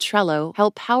 Confluence, and Trello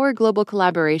help power global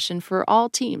collaboration for all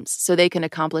teams so they can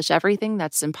accomplish everything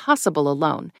that's impossible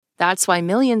alone. That's why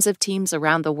millions of teams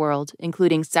around the world,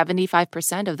 including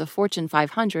 75% of the Fortune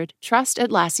 500, trust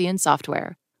Atlassian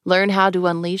software. Learn how to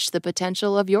unleash the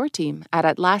potential of your team at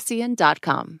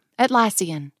Atlassian.com.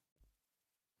 Atlassian.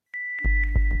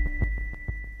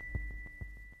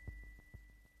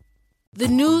 The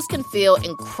news can feel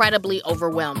incredibly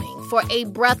overwhelming. For a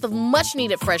breath of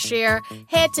much-needed fresh air,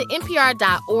 head to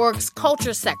NPR.org's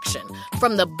culture section.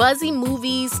 From the buzzy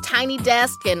movies, Tiny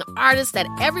Desk, and artists that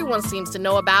everyone seems to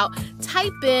know about,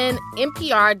 type in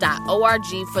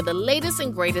NPR.org for the latest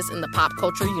and greatest in the pop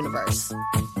culture universe.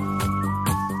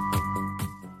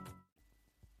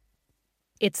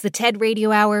 It's the TED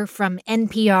Radio Hour from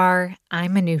NPR.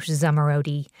 I'm Manoush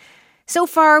Zomorodi. So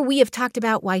far, we have talked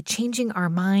about why changing our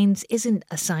minds isn't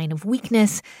a sign of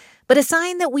weakness, but a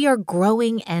sign that we are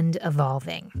growing and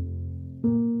evolving.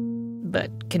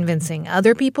 But convincing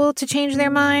other people to change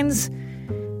their minds,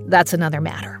 that's another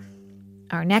matter.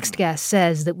 Our next guest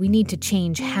says that we need to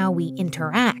change how we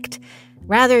interact,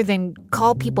 rather than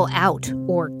call people out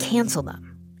or cancel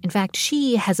them. In fact,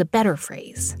 she has a better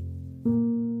phrase.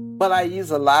 Well, I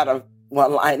use a lot of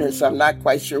one-liners, so I'm not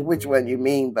quite sure which one you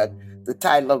mean, but the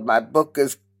title of my book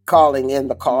is Calling in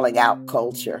the Calling Out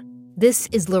Culture. This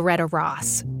is Loretta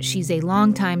Ross. She's a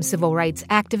longtime civil rights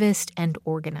activist and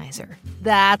organizer.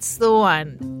 That's the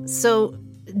one. So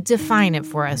define it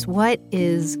for us. What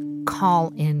is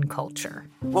call-in culture?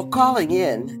 Well, calling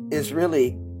in is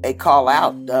really a call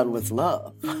out done with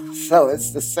love. So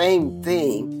it's the same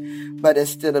thing, but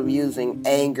instead of using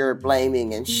anger,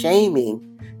 blaming, and shaming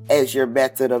as your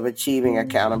method of achieving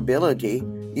accountability,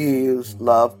 you use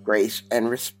love, grace, and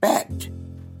respect.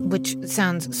 Which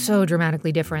sounds so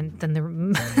dramatically different than the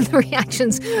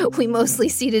reactions we mostly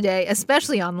see today,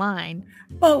 especially online.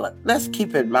 Well, let's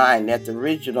keep in mind that the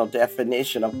original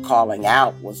definition of calling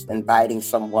out was inviting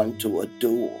someone to a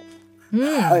duel.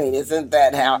 I mean, isn't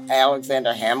that how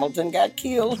Alexander Hamilton got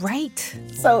killed? Right.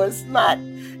 So it's not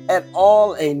at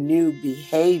all a new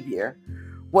behavior.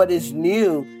 What is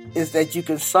new is that you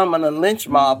can summon a lynch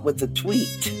mob with a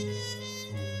tweet.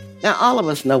 Now, all of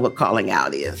us know what calling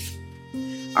out is.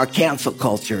 Our cancel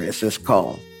culture is this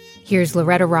called. Here's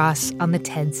Loretta Ross on the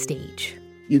TED stage.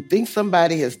 You think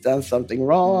somebody has done something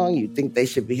wrong, you think they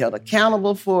should be held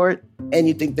accountable for it, and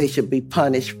you think they should be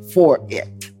punished for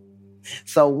it.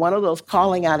 So one of those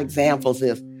calling out examples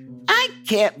is, I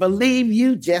can't believe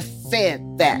you just said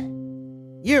that.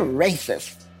 You're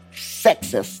racist,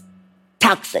 sexist,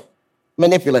 toxic,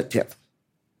 manipulative.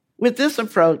 With this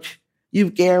approach,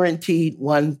 you've guaranteed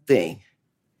one thing.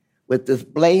 With this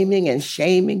blaming and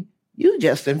shaming, you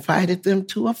just invited them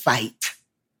to a fight,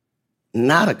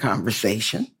 not a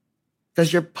conversation,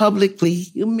 because you're publicly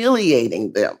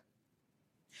humiliating them.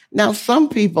 Now, some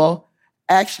people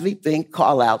actually think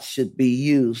call-outs should be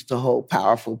used to hold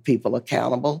powerful people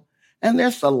accountable, and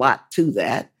there's a lot to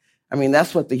that. I mean,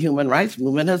 that's what the human rights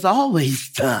movement has always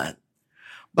done.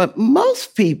 But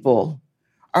most people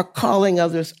are calling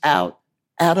others out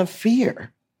of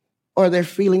fear, or they're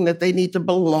feeling that they need to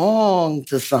belong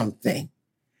to something.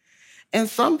 And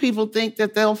some people think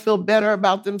that they'll feel better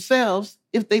about themselves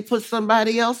if they put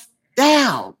somebody else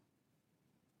down.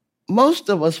 Most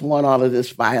of us want all of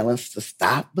this violence to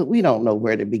stop, but we don't know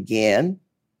where to begin.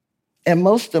 And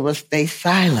most of us stay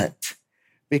silent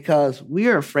because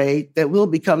we're afraid that we'll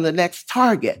become the next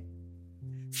target.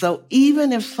 So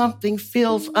even if something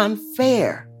feels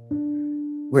unfair,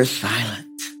 we're silent.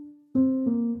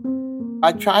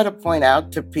 I try to point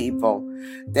out to people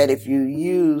that if you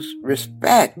use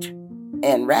respect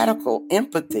and radical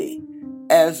empathy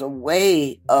as a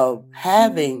way of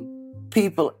having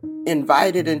people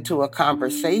invited into a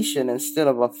conversation instead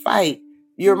of a fight,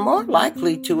 you're more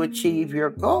likely to achieve your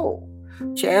goal.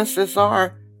 Chances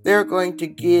are they're going to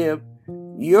give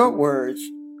your words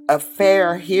a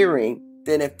fair hearing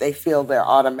than if they feel they're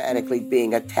automatically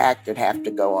being attacked and have to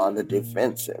go on the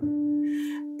defensive.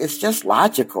 It's just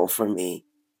logical for me.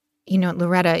 You know,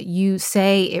 Loretta, you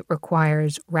say it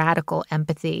requires radical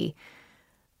empathy,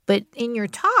 But in your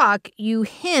talk, you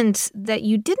hint that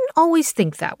you didn't always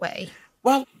think that way.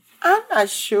 Well, I'm not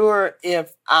sure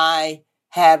if I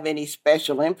have any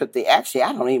special empathy. Actually,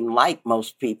 I don't even like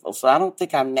most people, so I don't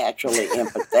think I'm naturally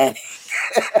empathetic.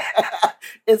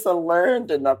 It's a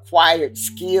learned and acquired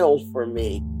skill for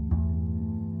me.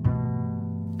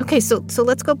 Okay, so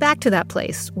let's go back to that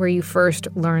place where you first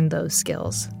learned those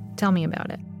skills. Tell me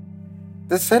about it.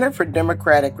 The Center for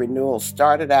Democratic Renewal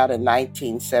started out in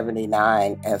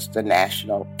 1979 as the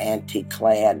National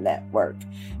Anti-Klan Network,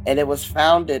 and it was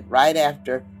founded right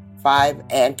after 5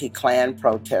 anti-Klan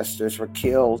protesters were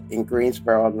killed in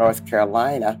Greensboro, North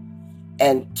Carolina,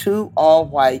 and 2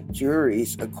 all-white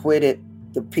juries acquitted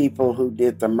the people who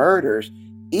did the murders,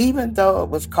 even though it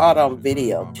was caught on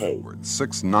videotape.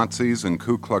 6 Nazis and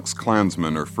Ku Klux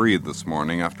Klansmen are freed this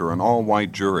morning after an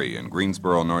all-white jury in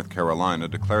Greensboro, North Carolina,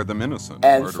 declared them innocent.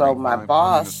 And so my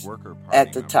boss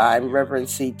at the time, Reverend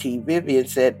C.T. Vivian,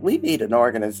 said, we need an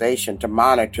organization to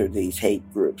monitor these hate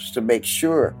groups to make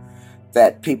sure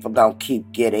that people don't keep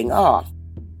getting off.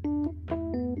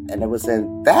 And it was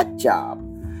in that job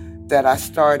that I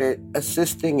started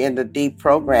assisting in the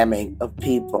deprogramming of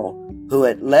people who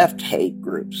had left hate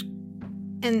groups.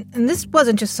 And this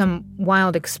wasn't just some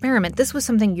wild experiment. This was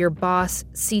something your boss,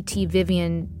 C.T.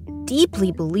 Vivian,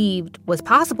 deeply believed was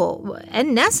possible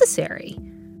and necessary.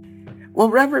 Well,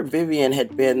 Reverend Vivian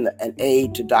had been an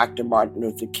aide to Dr. Martin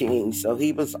Luther King, so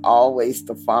he was always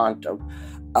the font of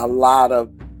a lot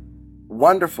of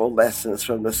wonderful lessons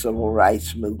from the civil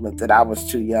rights movement that I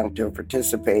was too young to have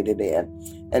participated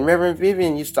in. And Reverend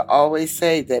Vivian used to always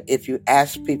say that if you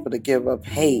ask people to give up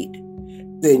hate,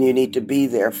 then you need to be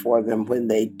there for them when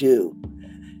they do.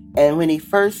 And when he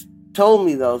first told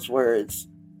me those words,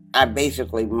 I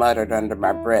basically muttered under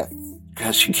my breath,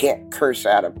 because you can't curse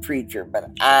out a preacher, but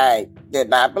I did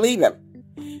not believe him.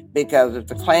 Because if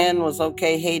the Klan was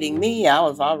okay hating me, I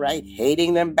was all right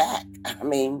hating them back. I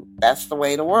mean, that's the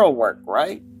way the world worked,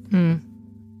 right? I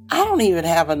don't even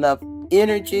have enough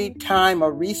energy, time,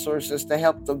 or resources to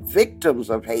help the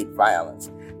victims of hate violence.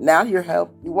 Now you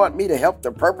want me to help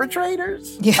the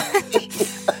perpetrators? Yeah.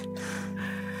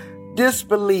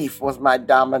 Disbelief was my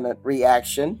dominant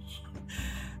reaction.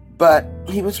 But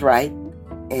he was right.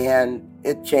 And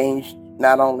it changed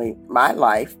not only my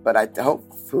life, but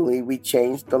hopefully we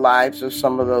changed the lives of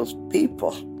some of those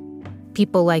people.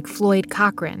 People like Floyd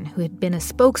Cochran, who had been a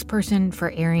spokesperson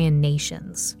for Aryan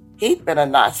Nations. He'd been a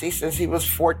Nazi since he was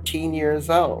 14 years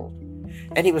old.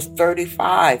 And he was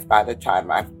 35 by the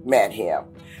time I met him.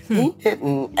 He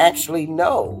didn't actually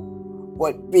know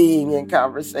what being in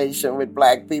conversation with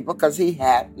Black people, because he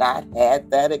had not had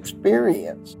that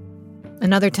experience.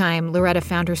 Another time, Loretta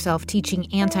found herself teaching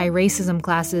anti-racism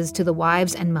classes to the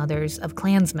wives and mothers of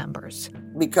Klans members.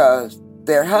 Because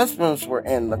their husbands were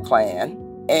in the Klan,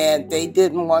 and they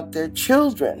didn't want their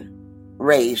children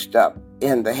raised up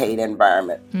in the hate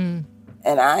environment.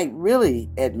 And I really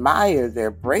admire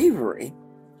their bravery.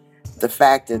 The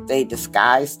fact that they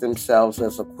disguised themselves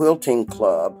as a quilting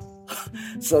club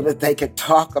so that they could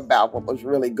talk about what was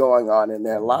really going on in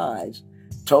their lives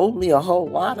told me a whole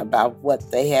lot about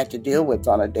what they had to deal with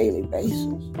on a daily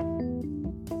basis.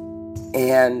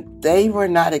 And they were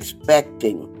not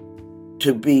expecting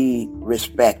to be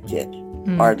respected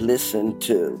or listened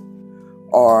to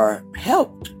or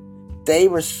helped. They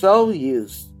were so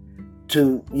used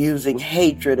to using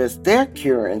hatred as their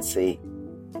currency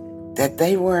that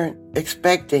they weren't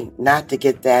expecting not to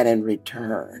get that in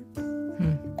return.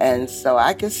 And so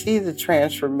I could see the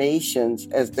transformations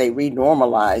as they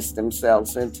renormalized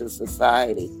themselves into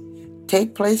society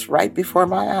take place right before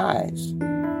my eyes.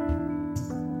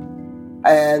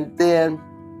 And then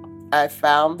I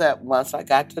found that once I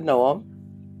got to know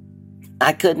them,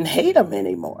 I couldn't hate them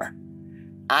anymore.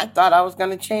 I thought I was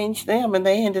going to change them, and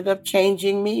they ended up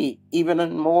changing me, even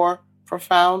in more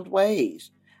profound ways.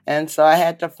 And so I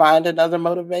had to find another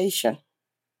motivation.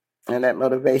 And that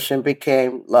motivation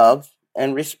became love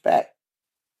and respect.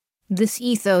 This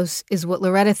ethos is what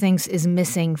Loretta thinks is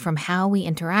missing from how we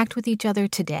interact with each other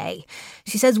today.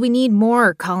 She says we need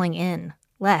more calling in,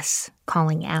 less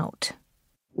calling out.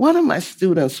 One of my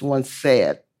students once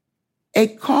said, a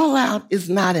call out is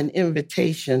not an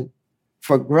invitation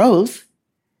for growth.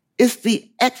 It's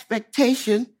the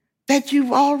expectation that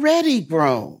you've already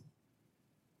grown.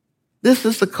 This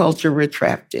is the culture we're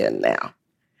trapped in now.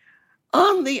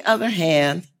 On the other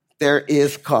hand, there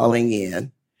is calling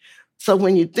in. So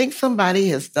when you think somebody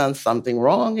has done something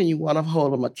wrong and you want to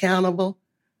hold them accountable,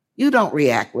 you don't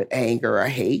react with anger or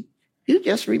hate. You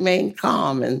just remain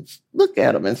calm and look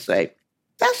at them and say,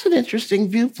 that's an interesting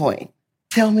viewpoint.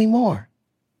 Tell me more.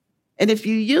 And if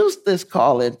you use this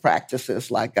call-in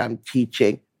practices like I'm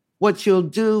teaching, what you'll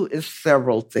do is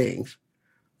several things.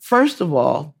 First of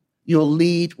all, you'll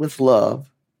lead with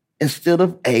love instead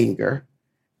of anger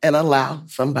and allow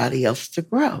somebody else to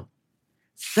grow.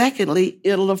 Secondly,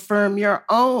 it'll affirm your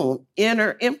own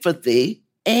inner empathy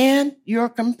and your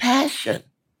compassion.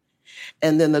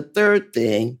 And then the third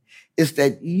thing is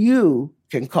that you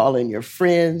can call in your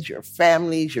friends, your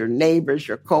families, your neighbors,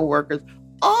 your coworkers,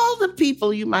 all the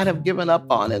people you might have given up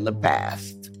on in the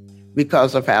past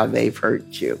because of how they've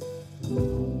hurt you.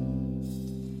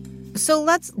 So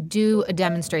let's do a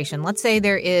demonstration. Let's say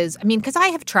there is, because I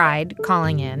have tried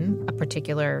calling in a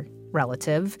particular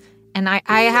relative, and I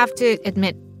have to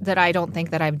admit that I don't think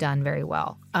that I've done very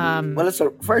well.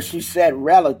 First you said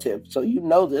relative, so you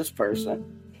know this person.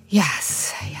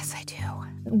 Yes, I do.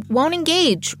 Won't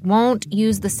engage, won't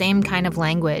use the same kind of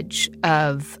language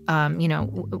of,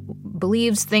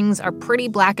 believes things are pretty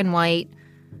black and white,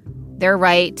 they're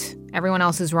right, everyone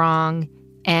else is wrong,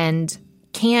 and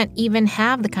can't even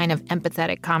have the kind of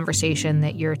empathetic conversation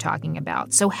that you're talking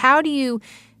about. So how do you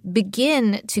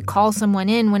begin to call someone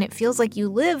in when it feels like you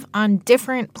live on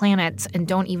different planets and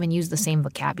don't even use the same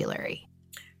vocabulary?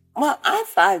 Well, I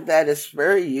find that it's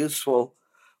very useful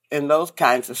in those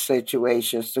kinds of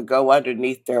situations to go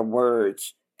underneath their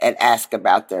words and ask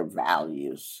about their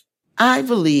values. I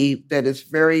believe that it's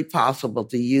very possible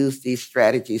to use these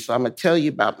strategies. So I'm going to tell you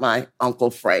about my Uncle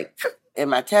Frank. In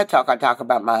my TED Talk, I talk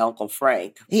about my Uncle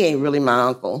Frank. He ain't really my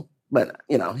uncle, but,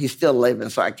 he's still living,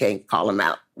 so I can't call him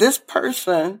out. This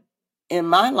person in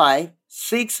my life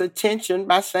seeks attention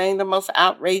by saying the most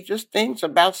outrageous things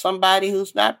about somebody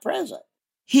who's not present.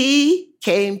 He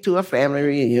came to a family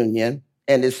reunion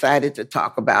and decided to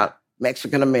talk about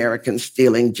Mexican Americans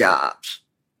stealing jobs.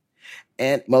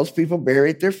 And most people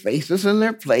buried their faces in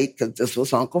their plate because this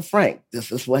was Uncle Frank.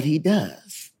 This is what he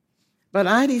does. But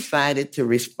I decided to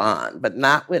respond, but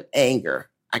not with anger.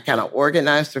 I kind of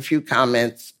organized a few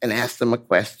comments and asked him a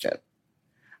question.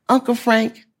 Uncle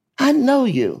Frank, I know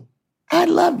you. I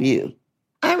love you.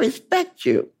 I respect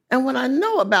you. And what I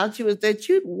know about you is that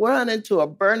you'd run into a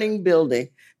burning building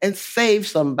and save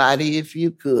somebody if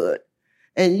you could.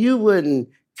 And you wouldn't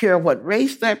care what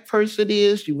race that person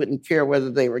is. You wouldn't care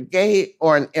whether they were gay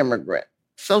or an immigrant.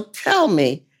 So tell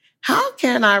me, how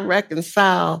can I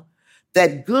reconcile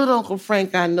that good Uncle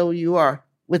Frank I know you are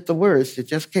with the words that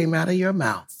just came out of your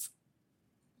mouth?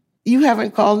 You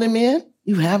haven't called him in.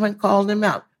 You haven't called him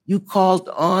out. You called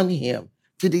on him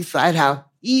to decide how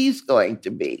he's going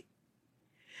to be.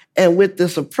 And with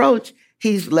this approach,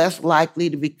 he's less likely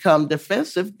to become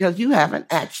defensive because you haven't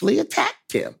actually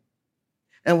attacked him.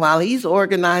 And while he's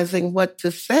organizing what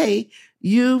to say,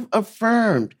 you've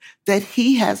affirmed that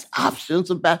he has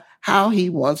options about how he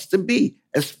wants to be,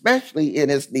 especially in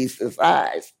his niece's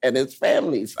eyes and his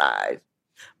family's eyes.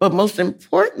 But most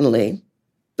importantly,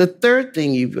 the third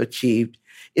thing you've achieved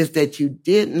is that you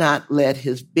did not let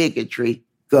his bigotry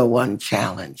go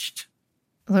unchallenged.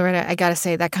 Loretta, I got to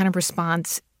say, that kind of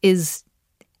response is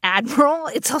admirable.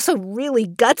 It's also really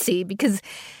gutsy because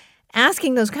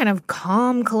asking those kind of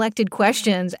calm, collected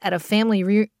questions at a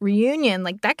family reunion,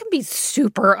 that can be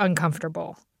super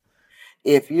uncomfortable.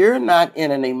 If you're not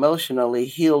in an emotionally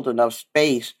healed enough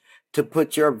space to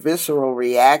put your visceral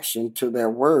reaction to their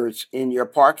words in your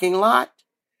parking lot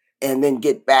and then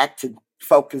get back to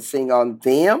focusing on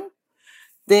them,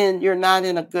 then you're not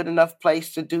in a good enough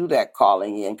place to do that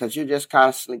calling in because you're just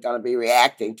constantly going to be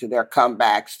reacting to their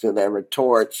comebacks, to their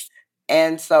retorts.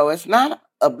 And so it's not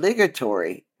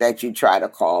obligatory that you try to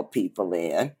call people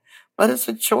in, but it's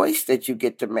a choice that you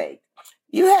get to make.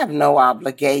 You have no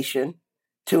obligation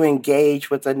to engage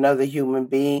with another human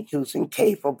being who's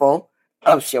incapable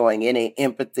of showing any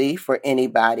empathy for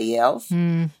anybody else.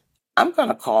 I'm going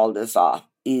to call this off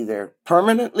either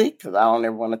permanently, because I don't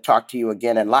ever want to talk to you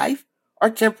again in life, or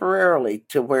temporarily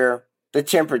to where the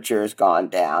temperature has gone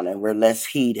down and we're less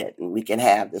heated and we can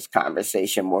have this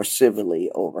conversation more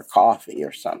civilly over coffee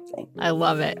or something. I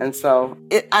love it. And so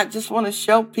I just want to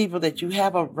show people that you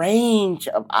have a range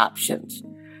of options.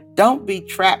 Don't be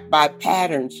trapped by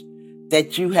patterns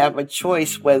that you have a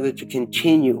choice whether to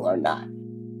continue or not.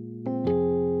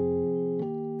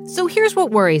 So here's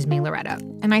what worries me, Loretta.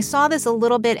 And I saw this a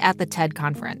little bit at the TED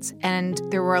conference. And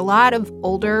there were a lot of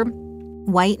older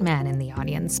white men in the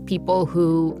audience, people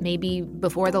who maybe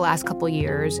before the last couple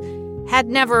years had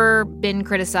never been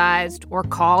criticized or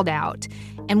called out.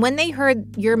 And when they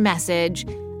heard your message,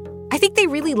 I think they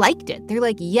really liked it. They're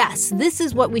like, yes, this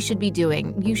is what we should be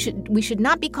doing. We should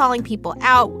not be calling people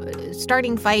out,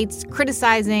 starting fights,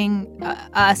 criticizing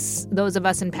us, those of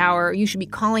us in power. You should be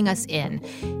calling us in.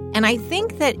 And I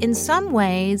think that in some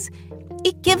ways,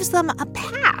 it gives them a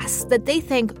pass that they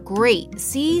think, great,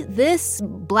 see, this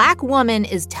Black woman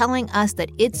is telling us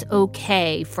that it's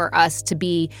okay for us to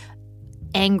be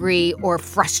angry or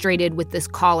frustrated with this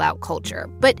call-out culture.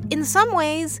 But in some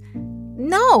ways,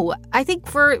 no. I think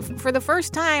for the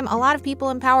first time, a lot of people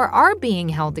in power are being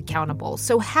held accountable.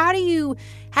 So how do you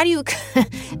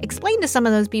explain to some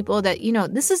of those people that,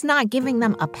 this is not giving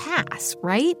them a pass,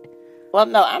 right? Well,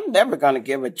 no, I'm never going to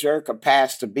give a jerk a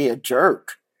pass to be a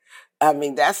jerk. I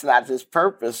mean, that's not his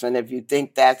purpose. And if you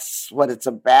think that's what it's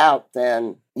about,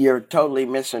 then you're totally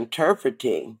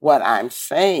misinterpreting what I'm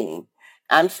saying.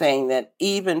 I'm saying that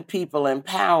even people in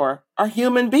power are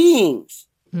human beings.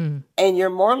 And you're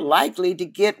more likely to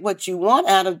get what you want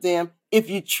out of them if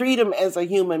you treat them as a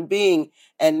human being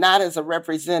and not as a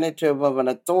representative of an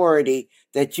authority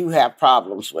that you have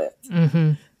problems with.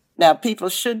 Mm-hmm. Now, people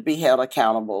should be held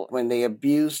accountable when they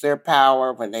abuse their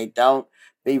power, when they don't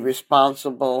be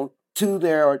responsible to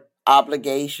their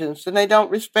obligations, and they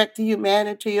don't respect the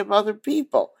humanity of other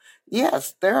people.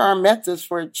 Yes, there are methods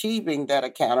for achieving that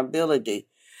accountability.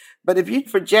 But if you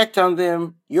project on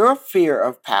them your fear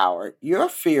of power, your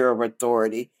fear of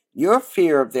authority, your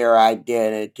fear of their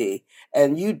identity,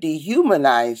 and you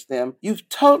dehumanize them, you've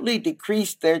totally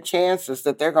decreased their chances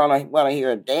that they're going to want to hear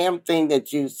a damn thing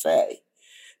that you say.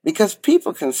 Because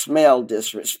people can smell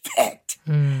disrespect.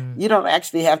 You don't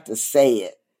actually have to say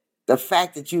it. The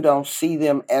fact that you don't see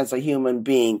them as a human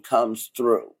being comes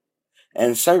through.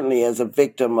 And certainly as a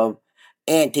victim of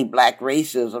anti-Black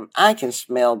racism, I can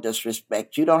smell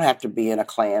disrespect. You don't have to be in a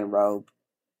Klan robe.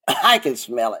 I can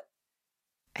smell it.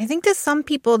 I think to some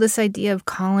people, this idea of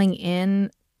calling in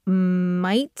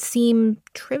might seem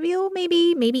trivial,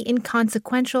 maybe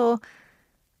inconsequential.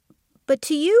 But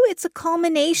to you, it's a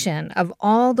culmination of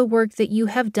all the work that you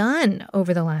have done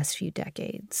over the last few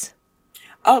decades.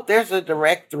 Oh, there's a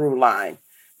direct through line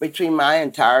between my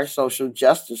entire social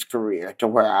justice career to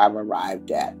where I've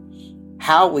arrived at.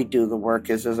 How we do the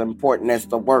work is as important as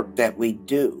the work that we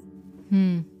do.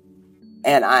 And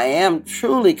I am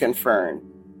truly confirmed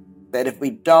that if we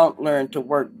don't learn to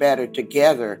work better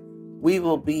together, we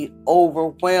will be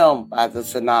overwhelmed by the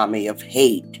tsunami of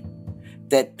hate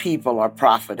that people are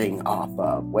profiting off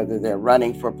of, whether they're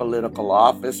running for political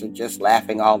office or just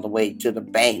laughing all the way to the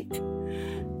bank.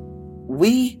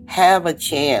 We have a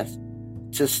chance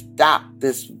to stop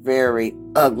this very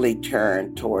ugly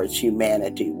turn towards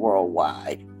humanity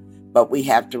worldwide. But we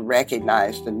have to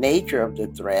recognize the nature of the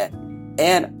threat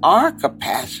and our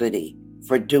capacity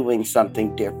for doing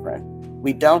something different.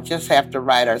 We don't just have to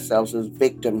write ourselves as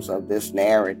victims of this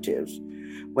narrative,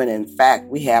 when in fact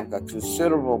we have a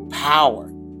considerable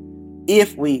power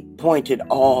if we point it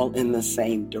all in the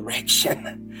same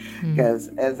direction. Because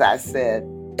as I said,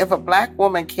 if a Black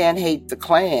woman can't hate the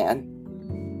Klan,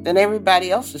 then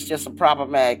everybody else is just a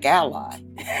problematic ally.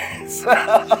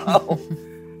 So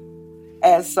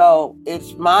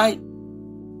it's my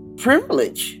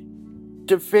privilege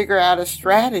to figure out a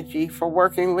strategy for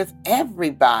working with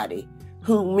everybody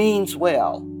who means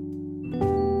well.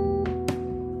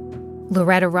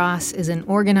 Loretta Ross is an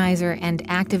organizer and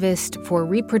activist for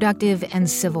reproductive and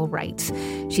civil rights.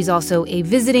 She's also a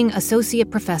visiting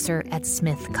associate professor at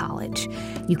Smith College.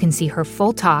 You can see her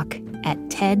full talk at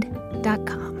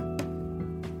TED.com.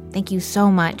 Thank you so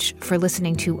much for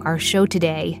listening to our show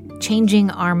today,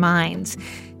 Changing Our Minds.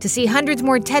 To see hundreds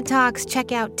more TED Talks,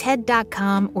 check out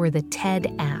TED.com or the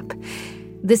TED app.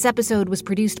 This episode was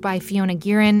produced by Fiona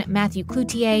Guerin, Matthew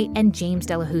Cloutier, and James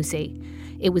Delahousie.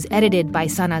 It was edited by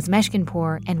Sanaz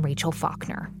Meshkinpour and Rachel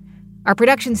Faulkner. Our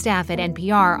production staff at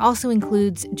NPR also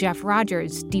includes Jeff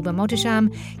Rogers, Diba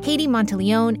Mohtasham, Katie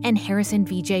Monteleone, and Harrison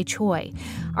V.J. Choi.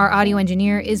 Our audio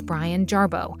engineer is Brian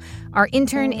Jarbo. Our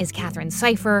intern is Catherine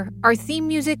Cipher. Our theme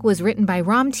music was written by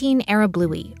Ramteen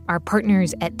Arablouei. Our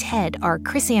partners at TED are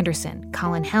Chris Anderson,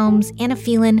 Colin Helms, Anna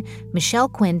Phelan, Michelle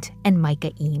Quint, and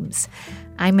Micah Eames.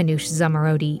 I'm Manoush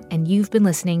Zomorodi, and you've been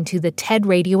listening to the TED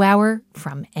Radio Hour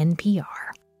from NPR.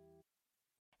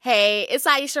 Hey, it's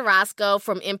Aisha Roscoe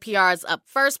from NPR's Up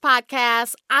First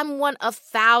podcast. I'm one of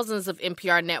thousands of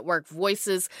NPR network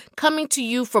voices coming to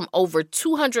you from over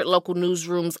 200 local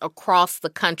newsrooms across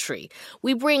the country.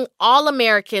 We bring all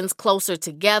Americans closer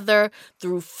together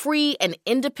through free and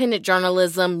independent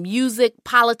journalism, music,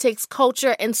 politics,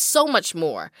 culture, and so much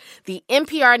more. The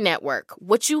NPR network.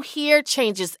 What you hear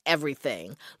changes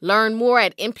everything. Learn more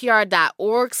at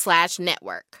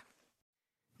npr.org/network.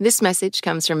 This message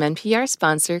comes from NPR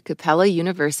sponsor Capella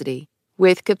University.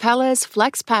 With Capella's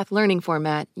FlexPath learning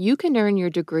format, you can earn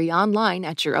your degree online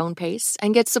at your own pace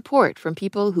and get support from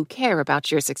people who care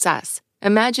about your success.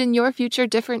 Imagine your future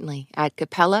differently at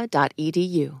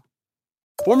capella.edu.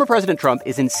 Former President Trump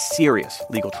is in serious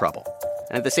legal trouble.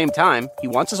 And at the same time, he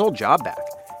wants his old job back.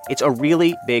 It's a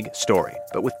really big story.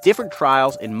 But with different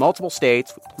trials in multiple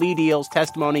states, with plea deals,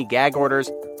 testimony, gag orders,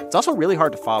 it's also really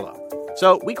hard to follow.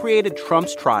 So we created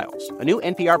Trump's Trials, a new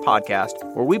NPR podcast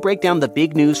where we break down the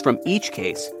big news from each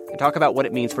case and talk about what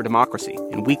it means for democracy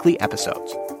in weekly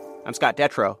episodes. I'm Scott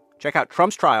Detrow. Check out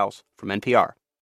Trump's Trials from NPR.